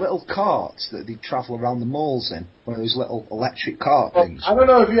those little carts that they travel around the malls in. One of those little electric cart things. I don't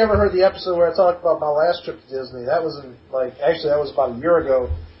know if you ever heard the episode where I talked about my last trip to Disney. That was that was about a year ago.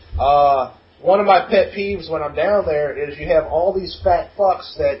 One of my pet peeves when I'm down there is you have all these fat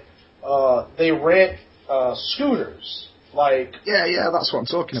fucks that they rent scooters. Yeah, that's what I'm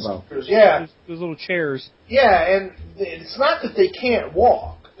talking about. Yeah. Those little chairs. Yeah, and it's not that they can't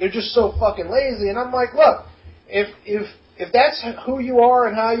walk. They're just so fucking lazy. And I'm like, look, if that's who you are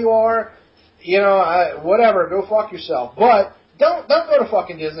and how you are, whatever, go fuck yourself. But don't go to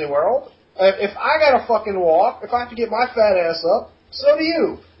fucking Disney World. If I gotta fucking walk, if I have to get my fat ass up, so do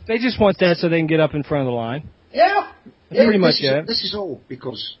you. They just want that so they can get up in front of the line. Yeah. That's pretty much it. This is all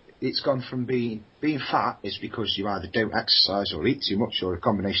because it's gone from being fat is because you either don't exercise or eat too much or a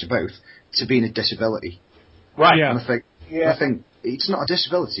combination of both to being a disability. Right. Yeah. And I think it's not a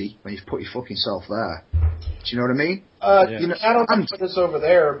disability when you've put your fucking self there. Do you know what I mean? I don't know if it's over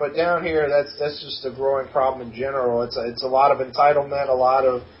there, but down here, that's just a growing problem in general. It's a lot of entitlement, a lot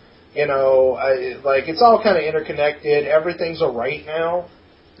of Like, it's all kind of interconnected. Everything's all right now.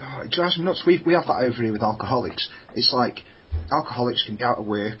 Oh, it drives me nuts. We have that over here with alcoholics. It's like alcoholics can get out of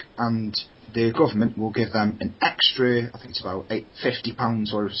work and the government will give them an extra, I think it's about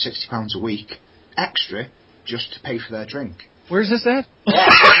 £50 or £60 a week, extra, just to pay for their drink. Where's this at?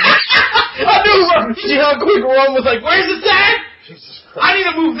 I knew see how quick Ron was like, where's this at? Jesus Christ. I need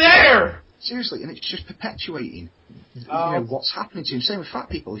to move there! Seriously, and it's just perpetuating what's happening to them. Same with fat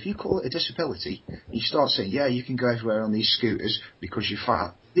people. If you call it a disability, you start saying, yeah, you can go everywhere on these scooters because you're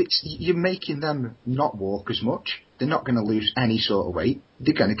fat. You're making them not walk as much. They're not going to lose any sort of weight.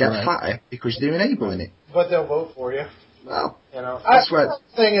 They're going to get fatter because they're enabling it. But they'll vote for you. Well, that's where the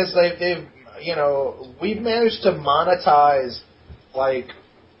thing is, they've we've managed to monetize like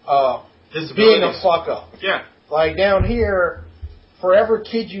being a fuck up. Yeah. Like down here, for every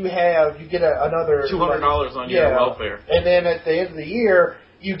kid you have, you get another $200 on your welfare. And then at the end of the year,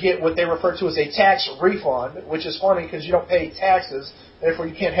 you get what they refer to as a tax refund, which is funny because you don't pay taxes, therefore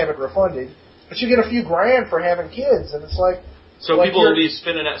you can't have it refunded. But you get a few grand for having kids, and it's like... So people will be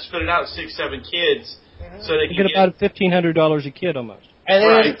spitting out 6-7 kids, so they can get about $1,500 a kid almost.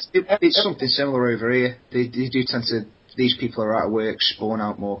 And it's something similar over here. They do tend to... These people are out of work, spawn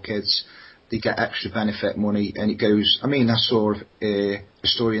out more kids. They get extra benefit money, and it goes... I mean, I saw a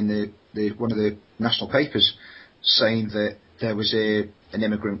story in the one of the national papers saying that there was an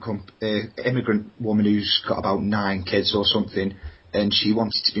immigrant woman who's got about 9 kids or something, and she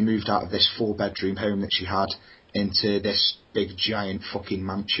wanted to be moved out of this 4-bedroom home that she had into this big giant fucking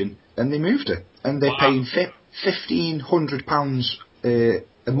mansion, and they moved her, and they're paying £1,500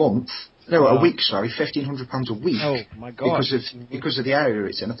 a month. No, a week, sorry, £1,500 a week. Oh my God! Because of the area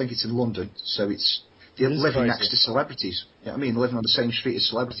it's in. I think it's in London, so they're living next to celebrities. You know what I mean? Living on the same street as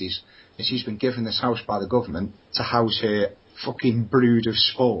celebrities, and she's been given this house by the government to house her fucking brood of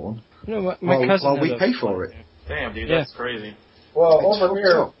spawn. No, my cousin while we pay for it. Damn, dude, that's crazy. Well, over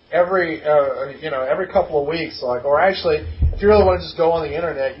here, every couple of weeks, or actually, if you really want to just go on the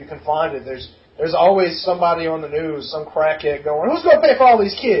internet, you can find it. There's always somebody on the news, some crackhead going, "Who's going to pay for all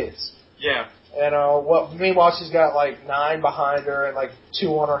these kids?" Yeah. And meanwhile, she's got 9 behind her and 2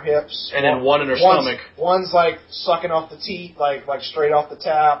 on her hips, and then 1 in her stomach. One's sucking off the teat, like straight off the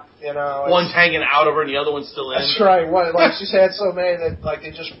tap. One's hanging out of her, and the other one's still in. That's right. She's had so many that they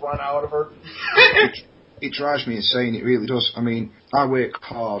just run out of her. It drives me insane, it really does. I mean, I work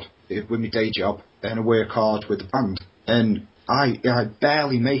hard with my day job, and I work hard with the band, and I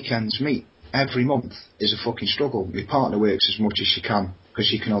barely make ends meet. Every month is a fucking struggle. My partner works as much as she can, because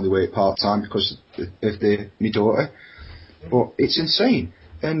she can only work part-time because of my daughter. But it's insane.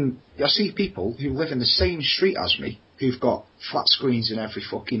 And I see people who live in the same street as me, who've got flat screens in every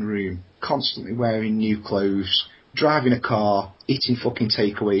fucking room, constantly wearing new clothes, driving a car, eating fucking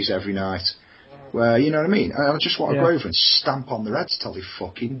takeaways every night. Where, you know what I mean? I just want to go over and stamp on their heads till they're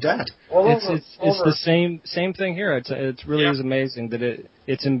fucking dead. Well, it's the same thing here. It really is amazing that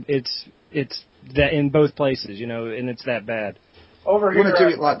it's that in both places, and it's that bad. Over here, want to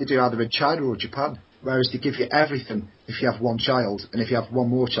do it like they do either in China or Japan, whereas they give you everything if you have one child, and if you have one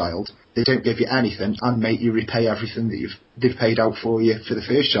more child, they don't give you anything and make you repay everything that they've paid out for you for the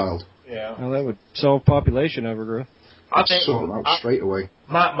first child. Yeah. Well, that would solve population overgrowth. I think sort them out straight away.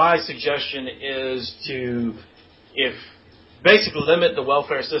 My suggestion is to basically limit the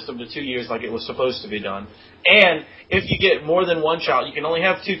welfare system to 2 years like it was supposed to be done. And if you get more than one child, you can only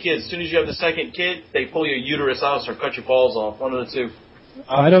have 2 kids. As soon as you have the second kid, they pull your uterus out or cut your balls off. One of the two.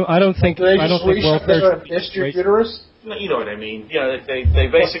 I don't think welfare should your uterus. No, you know what I mean. Yeah, they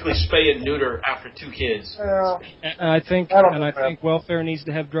basically spay and neuter after 2 kids. Well, I think welfare needs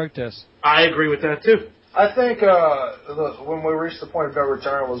to have drug tests. I agree with that too. I think when we reached the point of no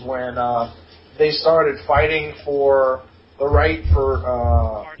return was when they started fighting for the right for.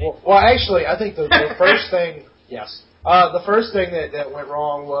 Well, actually, I think the first thing. Yes. The first thing that went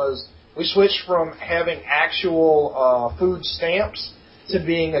wrong was we switched from having actual food stamps to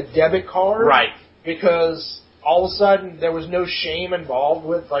being a debit card. Right. Because all of a sudden there was no shame involved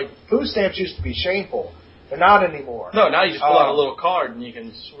with food stamps used to be shameful. They're not anymore. No, now you just pull out a little card and you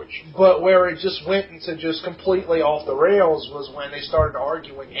can switch. But where it just went into just completely off the rails was when they started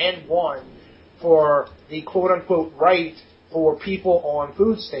arguing and won for the quote-unquote right for people on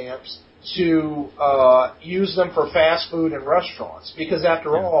food stamps to use them for fast food in restaurants. Because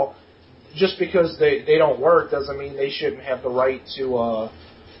after all, just because they don't work doesn't mean they shouldn't have the right to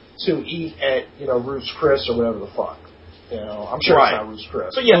eat at Ruth's Chris or whatever the fuck. I'm sure it's not Ruth's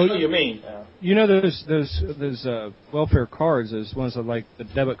Chris. But what you mean? Those welfare cards, those ones that like the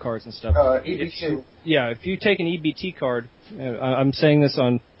debit cards and stuff. EBT. If you take an EBT card, I'm saying this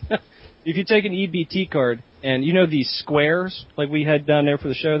on If you take an EBT card, and you know these squares, like we had down there for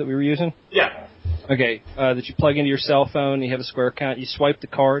the show that we were using? Yeah. Okay, that you plug into your cell phone, you have a square account, you swipe the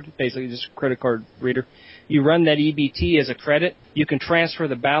card, basically just a credit card reader. You run that EBT as a credit. You can transfer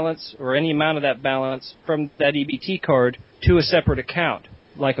the balance or any amount of that balance from that EBT card to a separate account,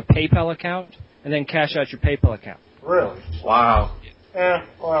 like a PayPal account, and then cash out your PayPal account. Really? Wow. Yeah.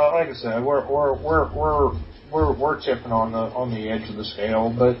 Well, like I said, we're tipping on the edge of the scale,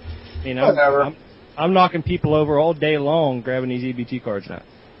 but You know, whatever. I'm knocking people over all day long grabbing these EBT cards now.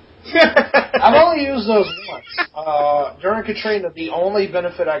 I've only used those once. During Katrina, the only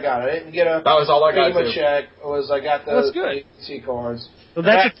benefit I got, I didn't get a That was all I got, too. check, was I got That's the good. EBT cards. So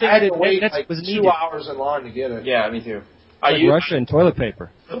that's the thing I had that to wait that like was 2 needed. hours in line to get it. Yeah, me too. Like Russia and toilet paper.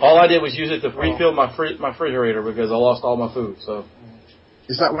 All I did was use it to refill my refrigerator because I lost all my food. So.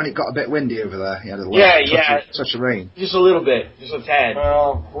 Is that when it got a bit windy over there? You had Yeah. Such a rain. Just a little bit, just a tad.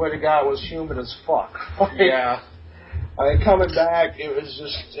 Well, what it got was humid as fuck. Yeah. Coming back, it was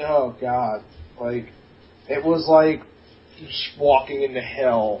just, oh God. Like, it was like just walking into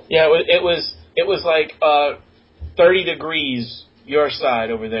hell. Yeah, it was like 30 degrees your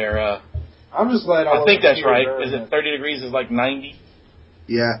side over there. I'm just glad I think that's right. Is it 30 degrees is like 90?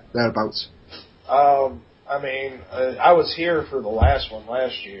 Yeah, thereabouts. I mean, I was here for the last one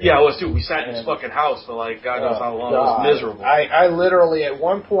last year. Yeah, I was too. We sat in this fucking house for like God knows how long. God. It was miserable. I literally, at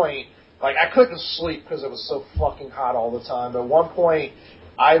one point, like, I couldn't sleep because it was so fucking hot all the time. But at one point,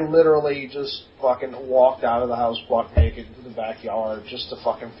 I literally just fucking walked out of the house butt naked into the backyard just to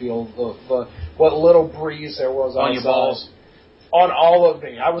fucking feel the what little breeze there was on outside. your balls. On all of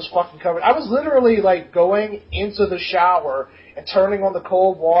me. I was fucking covered. I was literally, like, going into the shower and turning on the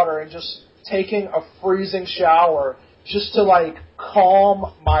cold water and just taking a freezing shower just to, like,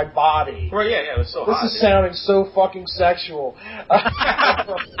 calm my body. Right, yeah, it was so hot. This is sounding so fucking sexual.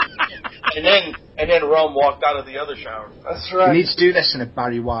 and then Rome walked out of the other shower. That's right. You need to do this in a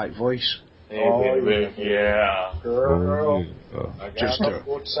Barry White voice. Yeah. Girl. Just to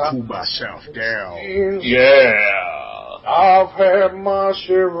cool myself down. Yeah. I've had my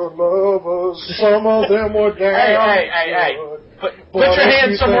share of lovers. Some of them were damn Hey. good. Put your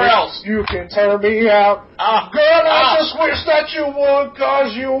hand somewhere else. You can turn me out. Girl, I just wish that you would,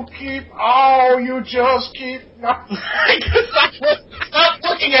 cause you just keep... Stop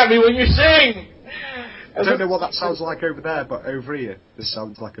looking at me when you sing. I don't know what that sounds like over there, but over here, this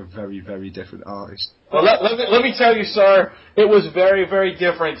sounds like a very, very different artist. Well, let me tell you, sir, it was very, very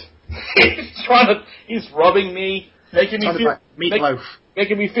different. He's rubbing me, making me feel... like meatloaf.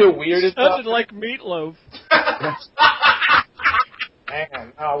 Making me feel weird and stuff. Sounded like meatloaf.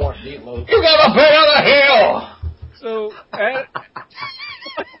 Man, now I want meatloaf. You gotta pay on the hill! So,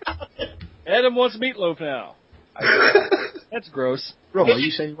 Adam wants meatloaf now. That's gross. Rob, are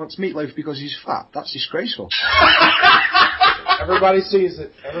you saying he wants meatloaf because he's fat? That's disgraceful. Everybody sees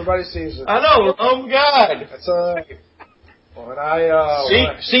it. Everybody sees it. I know. Oh God. That's when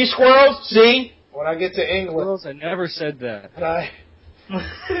I see squirrels. See when I get to England. Girls, I never said that.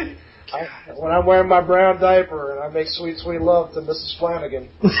 When I'm wearing my brown diaper and I make sweet, sweet love to Mrs. Flannagan.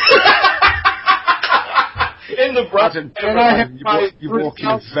 In the brush. You're walking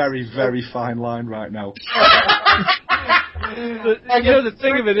a very, very fine line right now. The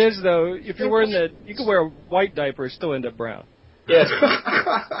thing of it is, though, if you're wearing you can wear a white diaper and still end up brown. Yes.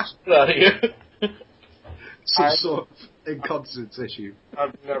 Get out of here. Some sort of incontinence issue.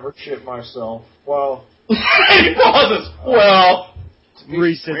 I've never shit myself. Well. He pauses. Well.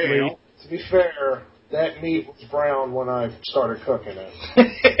 Recently. To be fair, that meat was brown when I started cooking it.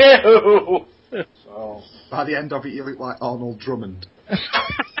 Ew. So. By the end of it, you look like Arnold Drummond.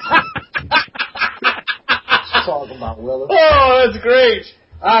 Talking about Willis. Oh, that's great.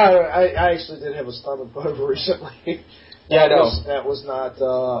 I actually did have a stomach bug recently. Yeah, I know. That was not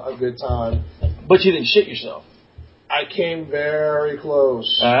a good time. But you didn't shit yourself. I came very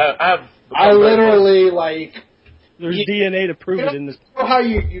close. I literally, like... There's DNA to prove it in this. You know how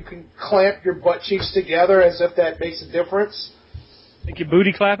you can clamp your butt cheeks together as if that makes a difference? Like your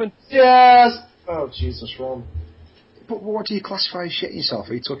booty clapping? Yes. Oh, Jesus, Ron. But what do you classify as shitting yourself?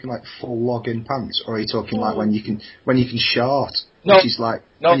 Are you talking like full log in pants, or are you talking like when you can shart? No. Which is like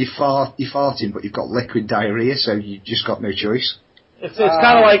when you're farting, but you've got liquid diarrhea, so you just got no choice. It's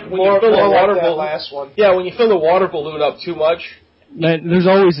kind of like when you fill the water balloon. Last one. Yeah, when you fill the water balloon up too much. Man, there's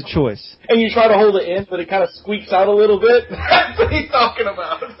always a choice. And you try to hold it in, but it kind of squeaks out a little bit. That's what he's talking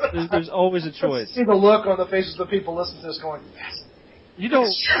about. There's always a choice. See the look on the faces of the people listening to this going, You don't...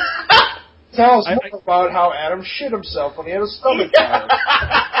 Tell us more about how Adam shit himself when he had a stomach virus.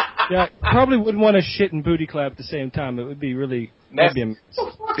 Yeah, probably wouldn't want to shit and booty clap at the same time. It would be really That'd be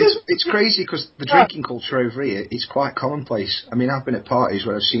It's crazy because the drinking culture over here is quite commonplace. I mean, I've been at parties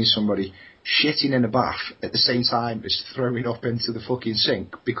where I've seen somebody shitting in a bath at the same time as throwing up into the fucking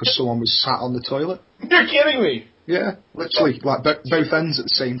sink because someone was sat on the toilet. You're kidding me. Yeah, literally, like both ends at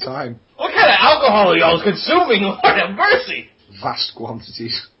the same time. What kind of alcohol are y'all consuming? Lord have mercy. Vast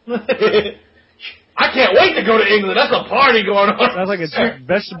quantities. I can't wait to go to England. That's a party going on. Sounds like it's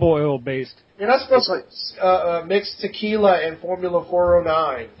vegetable oil based. You're not supposed to mix tequila and Formula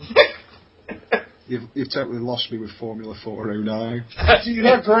 409. You've totally lost me with Formula 409. Do you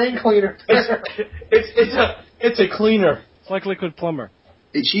have drain cleaner? It's a cleaner. It's like liquid plumber.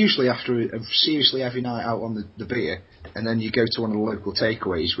 It's usually after a seriously heavy night out on the beer, and then you go to one of the local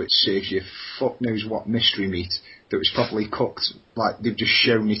takeaways which serves you fuck knows what mystery meat that was probably cooked, like they've just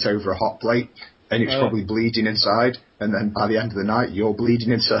shown it over a hot plate, and it's probably bleeding inside, and then by the end of the night, you're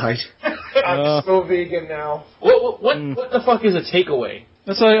bleeding inside. I'm so vegan now. What the fuck is a takeaway?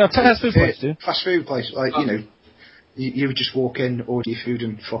 That's like a fast food place, dude. Fast food place, like, you know, you would just walk in, order your food,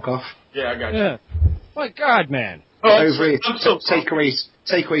 and fuck off. Yeah, I got you. Yeah. My God, man. Over here,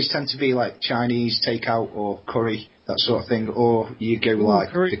 takeaways tend to be like Chinese takeout or curry, that sort of thing, or you go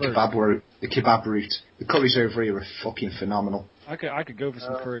like the kebab route. The curries over here are fucking phenomenal. I could go for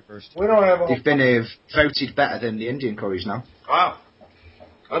some curry first. We don't have. They've been voted better than the Indian curries now. Wow.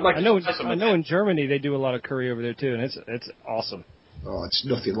 I'd like I know in Germany they do a lot of curry over there too, and it's awesome. Oh, it's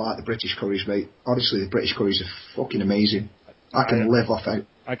nothing like the British curries, mate. Honestly, the British curries are fucking amazing. I can live off it.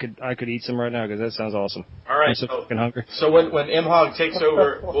 I could eat some right now because that sounds awesome. All right, I'm so fucking hungry. So when M.H.O.G takes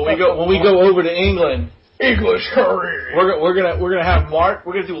over, when we go over to England, English curry. We're gonna have Mark.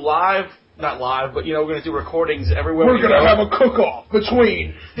 We're gonna do not live, but we're gonna do recordings everywhere. We're gonna have a cook-off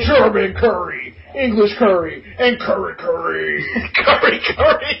between German curry, English curry, and curry. curry.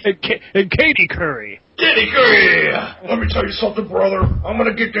 And Katie Curry. Katie Curry. Let me tell you something, brother. I'm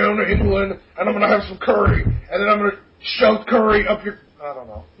gonna get down to England and I'm gonna have some curry, and then I'm gonna shove curry up your. I don't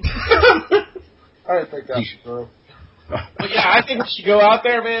know. I didn't think that was true. But yeah, I think we should go out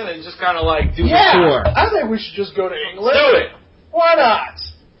there, man, and just kind of like do the tour. I think we should just go to England. Do it. Why not?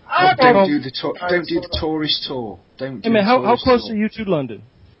 Don't do the tourist tour. Don't. Hey man, how close are you to London?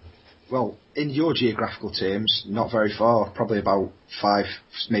 Well, in your geographical terms, not very far. Probably about 5,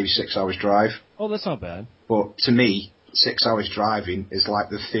 maybe 6 hours drive. Oh, that's not bad. But to me, 6 hours driving is like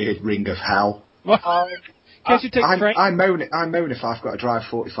the third ring of hell. Can't you take a train? I moan if I've got to drive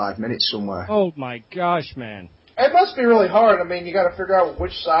 45 minutes somewhere. Oh my gosh, man. It must be really hard. I mean, you got to figure out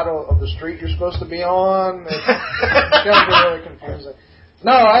which side of the street you're supposed to be on. It's got to be really confusing.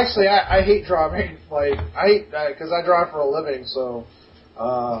 No, actually, I hate driving. Like, I hate because I drive for a living, so.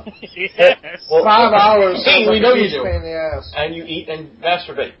 Yes. 5 hours. Hey, we know you do. Pain in the ass. And you eat and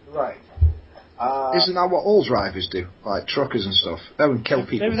masturbate. Right. Isn't that what all drivers do? Like truckers and stuff. They would kill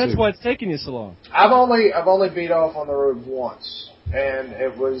people. Maybe that's why it's taking you so long. I've only beat off on the road once, and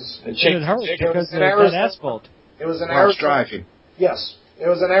it was. It hurt because of that asphalt. It was in Arizona. Driving. Yes, it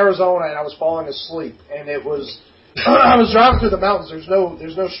was in Arizona, and I was falling asleep, and it was. I was driving through the mountains.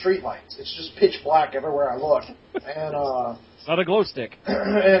 There's no street lights. It's just pitch black everywhere I look, and it's not a glow stick.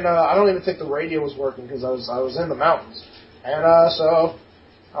 And I don't even think the radio was working because I was in the mountains, and so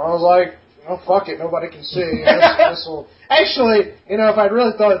I was like, oh fuck it, nobody can see. Actually, if I'd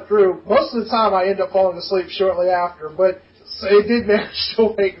really thought it through, most of the time I end up falling asleep shortly after, but it did manage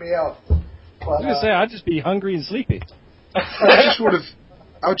to wake me up. But, I was gonna say I'd just be hungry and sleepy. I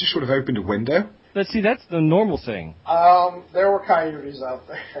just would have opened a window. That's the normal thing. There were coyotes out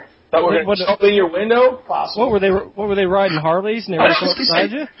there. That were going to jump in your window? Possible. What were they riding Harleys and they were coming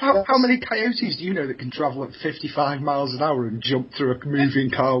beside you? How many coyotes do you know that can travel at 55 miles an hour and jump through a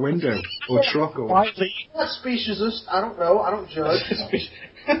moving car window or truck or? Not speciesist. I don't know. I don't judge.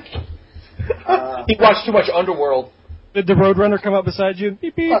 He watched too much Underworld. Did the Roadrunner come up beside you?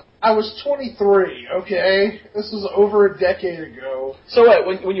 Beep, beep. I was 23, okay? This was over a decade ago. So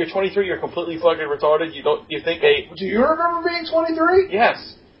what, when you're 23, you're completely fucking retarded? You think Do you remember being 23?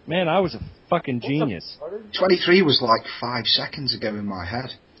 Yes. Man, I was a fucking genius. 23 was like 5 seconds ago in my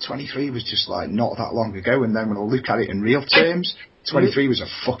head. 23 was just like not that long ago, and then when I look at it in real terms, 23 was a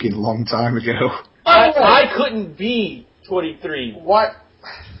fucking long time ago. I couldn't be 23. What?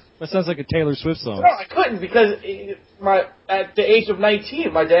 That sounds like a Taylor Swift song. No, I couldn't because at the age of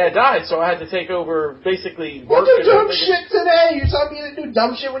 19, my dad died, so I had to take over basically work. You do dumb shit today? You telling me you didn't do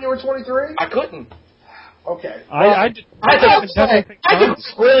dumb shit when you were 23? I couldn't. Okay. I did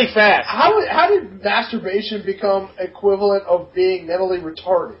really fast. How did masturbation become equivalent of being mentally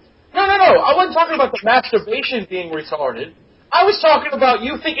retarded? No. I wasn't talking about the masturbation being retarded. I was talking about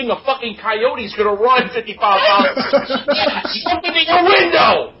you thinking a fucking coyote's gonna run 55 miles. Jump into your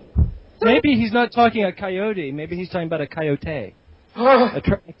window! Maybe he's not talking a coyote. Maybe he's talking about a coyote. A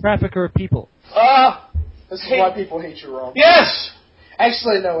trafficker of people. This is why people hate you, Ron. Yes!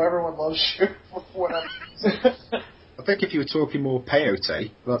 Actually, no, everyone loves you. Whatever. I think if you were talking more peyote,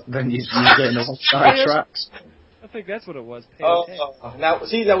 then you're getting a lot of side tracks. I think that's what it was. Peyote. Now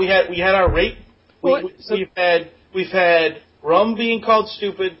we had our rate. We've had Rum being called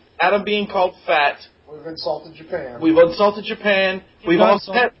stupid, Adam being called fat. We've insulted Japan. We've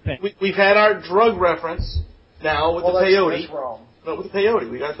had our drug reference now with the peyote. That's wrong. No, with the peyote,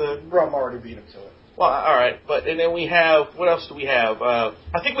 we got the Rum already beat him to it. Well, all right, and then we have what else do we have? I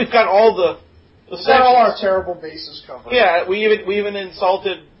think we've got all the We've got all our terrible bases covered. Yeah, we even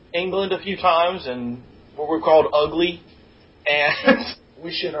insulted England a few times, and what we're called ugly, and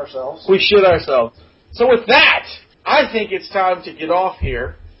we shit ourselves. So with that, I think it's time to get off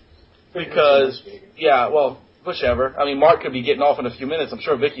here because whichever. I mean, Mark could be getting off in a few minutes. I'm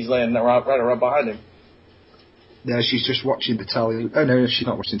sure Vicky's laying right around behind him. No, she's just watching the telly. Oh no, she's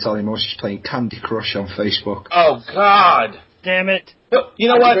not watching the telly anymore. She's playing Candy Crush on Facebook. Oh God! Damn it! You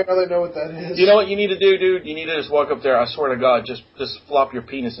know what? I barely know what that is. You know what you need to do, dude? You need to just walk up there. I swear to God, just flop your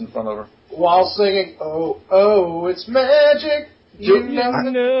penis in front of her while singing. Oh, it's magic. You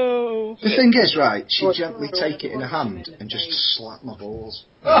know. The thing is, right? She'd gently take it in her hand and just slap my balls.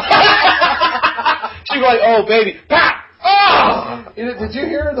 She'd be like, "Oh, baby, pop!" Oh! Did you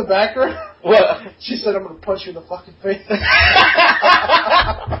hear in the background? What? She said, "I'm going to punch you in the fucking face."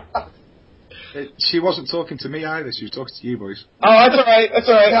 She wasn't talking to me either. She was talking to you boys. Oh, that's all right.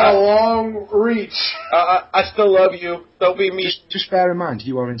 Got a long reach. I still love you. Don't be me. Just bear in mind,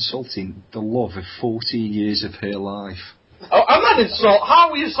 you are insulting the love of 14 years of her life. Oh, I'm not insulting. How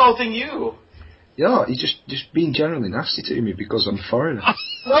are we insulting you? Yeah, you're just being generally nasty to me because I'm foreigner. All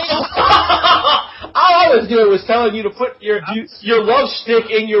I was doing was telling you to put your love stick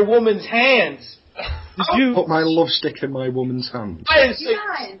in your woman's hands. Did you put my love stick in my woman's hand? I didn't say. Do you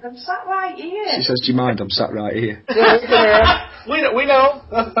mind? I'm sat right here. She says, "Do you mind? I'm sat right here." Yeah, we know.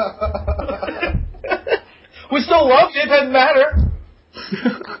 We still love you. It doesn't matter.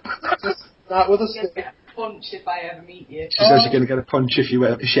 Just not with a stick. Get a punch if I ever meet you. She says you're going to get a punch if she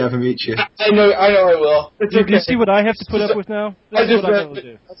ever meets you. I know I will. Do you see what I have to put up with now? That's what I will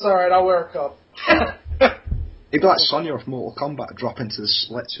do. That's all right. I'll wear a cup. It'd be like Sonya off Mortal Kombat, drop into the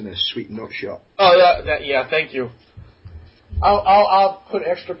slits in a sweet nut shot. Oh yeah, thank you. I'll put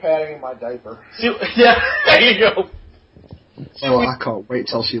extra padding in my diaper. Yeah, there you go. Oh, I can't wait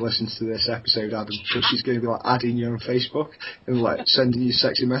till she listens to this episode, Adam, because she's going to be like adding you on Facebook and like sending you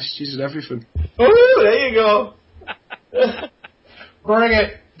sexy messages and everything. Ooh, there you go. Bring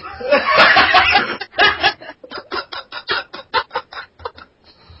it.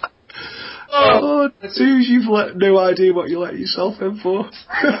 Oh, dude, you've no idea what you let yourself in for.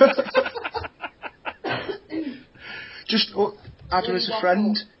 Just add her as a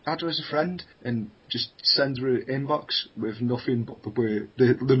friend, and just send her an inbox with nothing but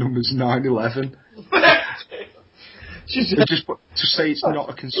the numbers 911. Just say it's not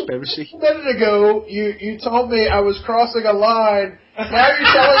a conspiracy. A minute ago, you told me I was crossing a line. Now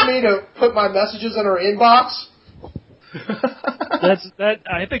you're telling me to put my messages in her inbox? I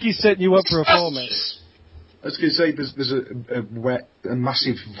think he's setting you up for a fall, man. I was going to say there's a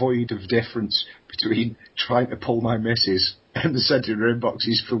massive void of difference between trying to pull my missus and the centre of her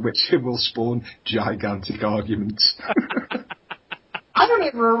inboxes for which it will spawn gigantic arguments. I don't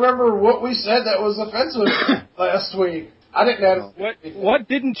even remember what we said that was offensive last week. I didn't know. What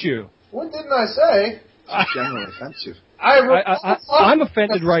didn't you? What didn't I say? It's generally offensive. I'm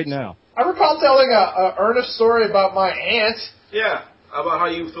offended right now. I recall telling a earnest story about my aunt. Yeah, about how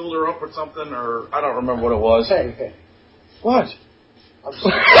you filled her up with something, or I don't remember what it was. Hey. What? I'm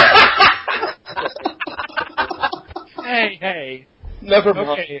sorry. Hey. Never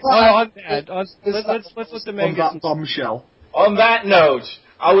mind. Okay. Let's let the man on get that bombshell. On that note,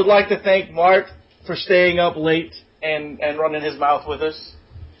 I would like to thank Mark for staying up late and running his mouth with us.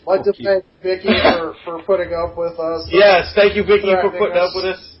 I'd like to thank Vicky for putting up with us. Yes, thank you, Vicky, for putting up with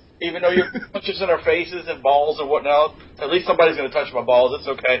us. Even though you're punches in our faces and balls and whatnot, at least somebody's going to touch my balls. It's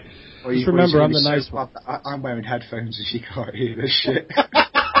okay. Well, just remember, I'm the nice one. I'm wearing headphones and she can't hear this shit.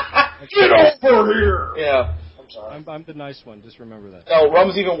 Get over here! Yeah. I'm sorry. I'm the nice one. Just remember that. No,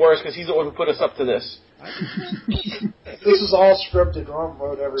 Rum's even worse because he's the one who put us up to this. This is all scripted. Rum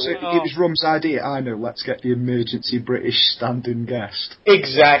wrote every So week. it was Rum's idea. I know. Let's get the emergency British stand-in guest.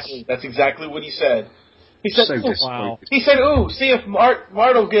 Exactly. That's exactly what he said. He said, so disappointed. He said, "Ooh, see if Mart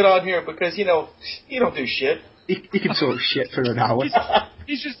will get on here because you don't do shit." He can talk shit for an hour.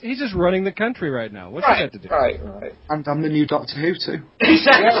 He's just running the country right now. What's he got to do? Right. And I'm the new Doctor Who too.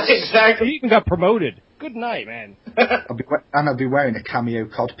 Exactly. He even got promoted. Good night, man. I'll be wearing a cameo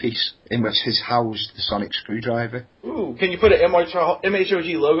codpiece in which is housed the sonic screwdriver. Ooh, can you put an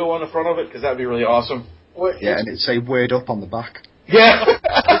M.H.O.G logo on the front of it? Because that'd be really awesome. Yeah, and it'd say "Word Up" on the back. Yeah.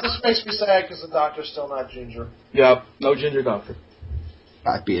 It just makes me sad because the Doctor's still not ginger. Yep, no ginger doctor.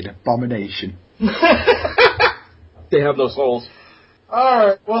 That'd be an abomination. They have those holes. All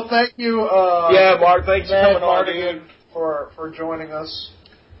right. Well, thank you. Mark, thanks for coming on, dude. For joining us.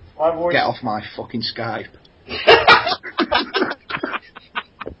 My voice. Get off my fucking Skype.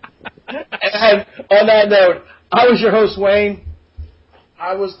 And on that note, I was your host, Wayne.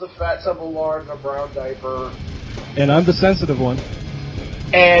 I was the fat temple lord in a brown diaper. And I'm the sensitive one.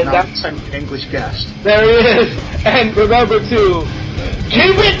 And that's an English guest. There he is. And remember to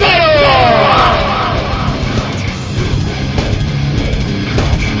keep it metal!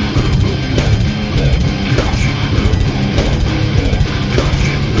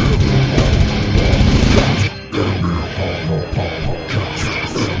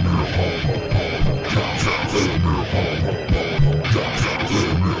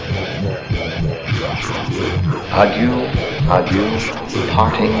 Adieu,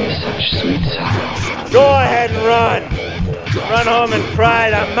 parting is such sweet sorrow. Go ahead and run. Run home and cry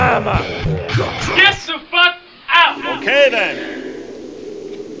to mama. Get the fuck out. Okay then.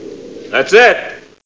 That's it.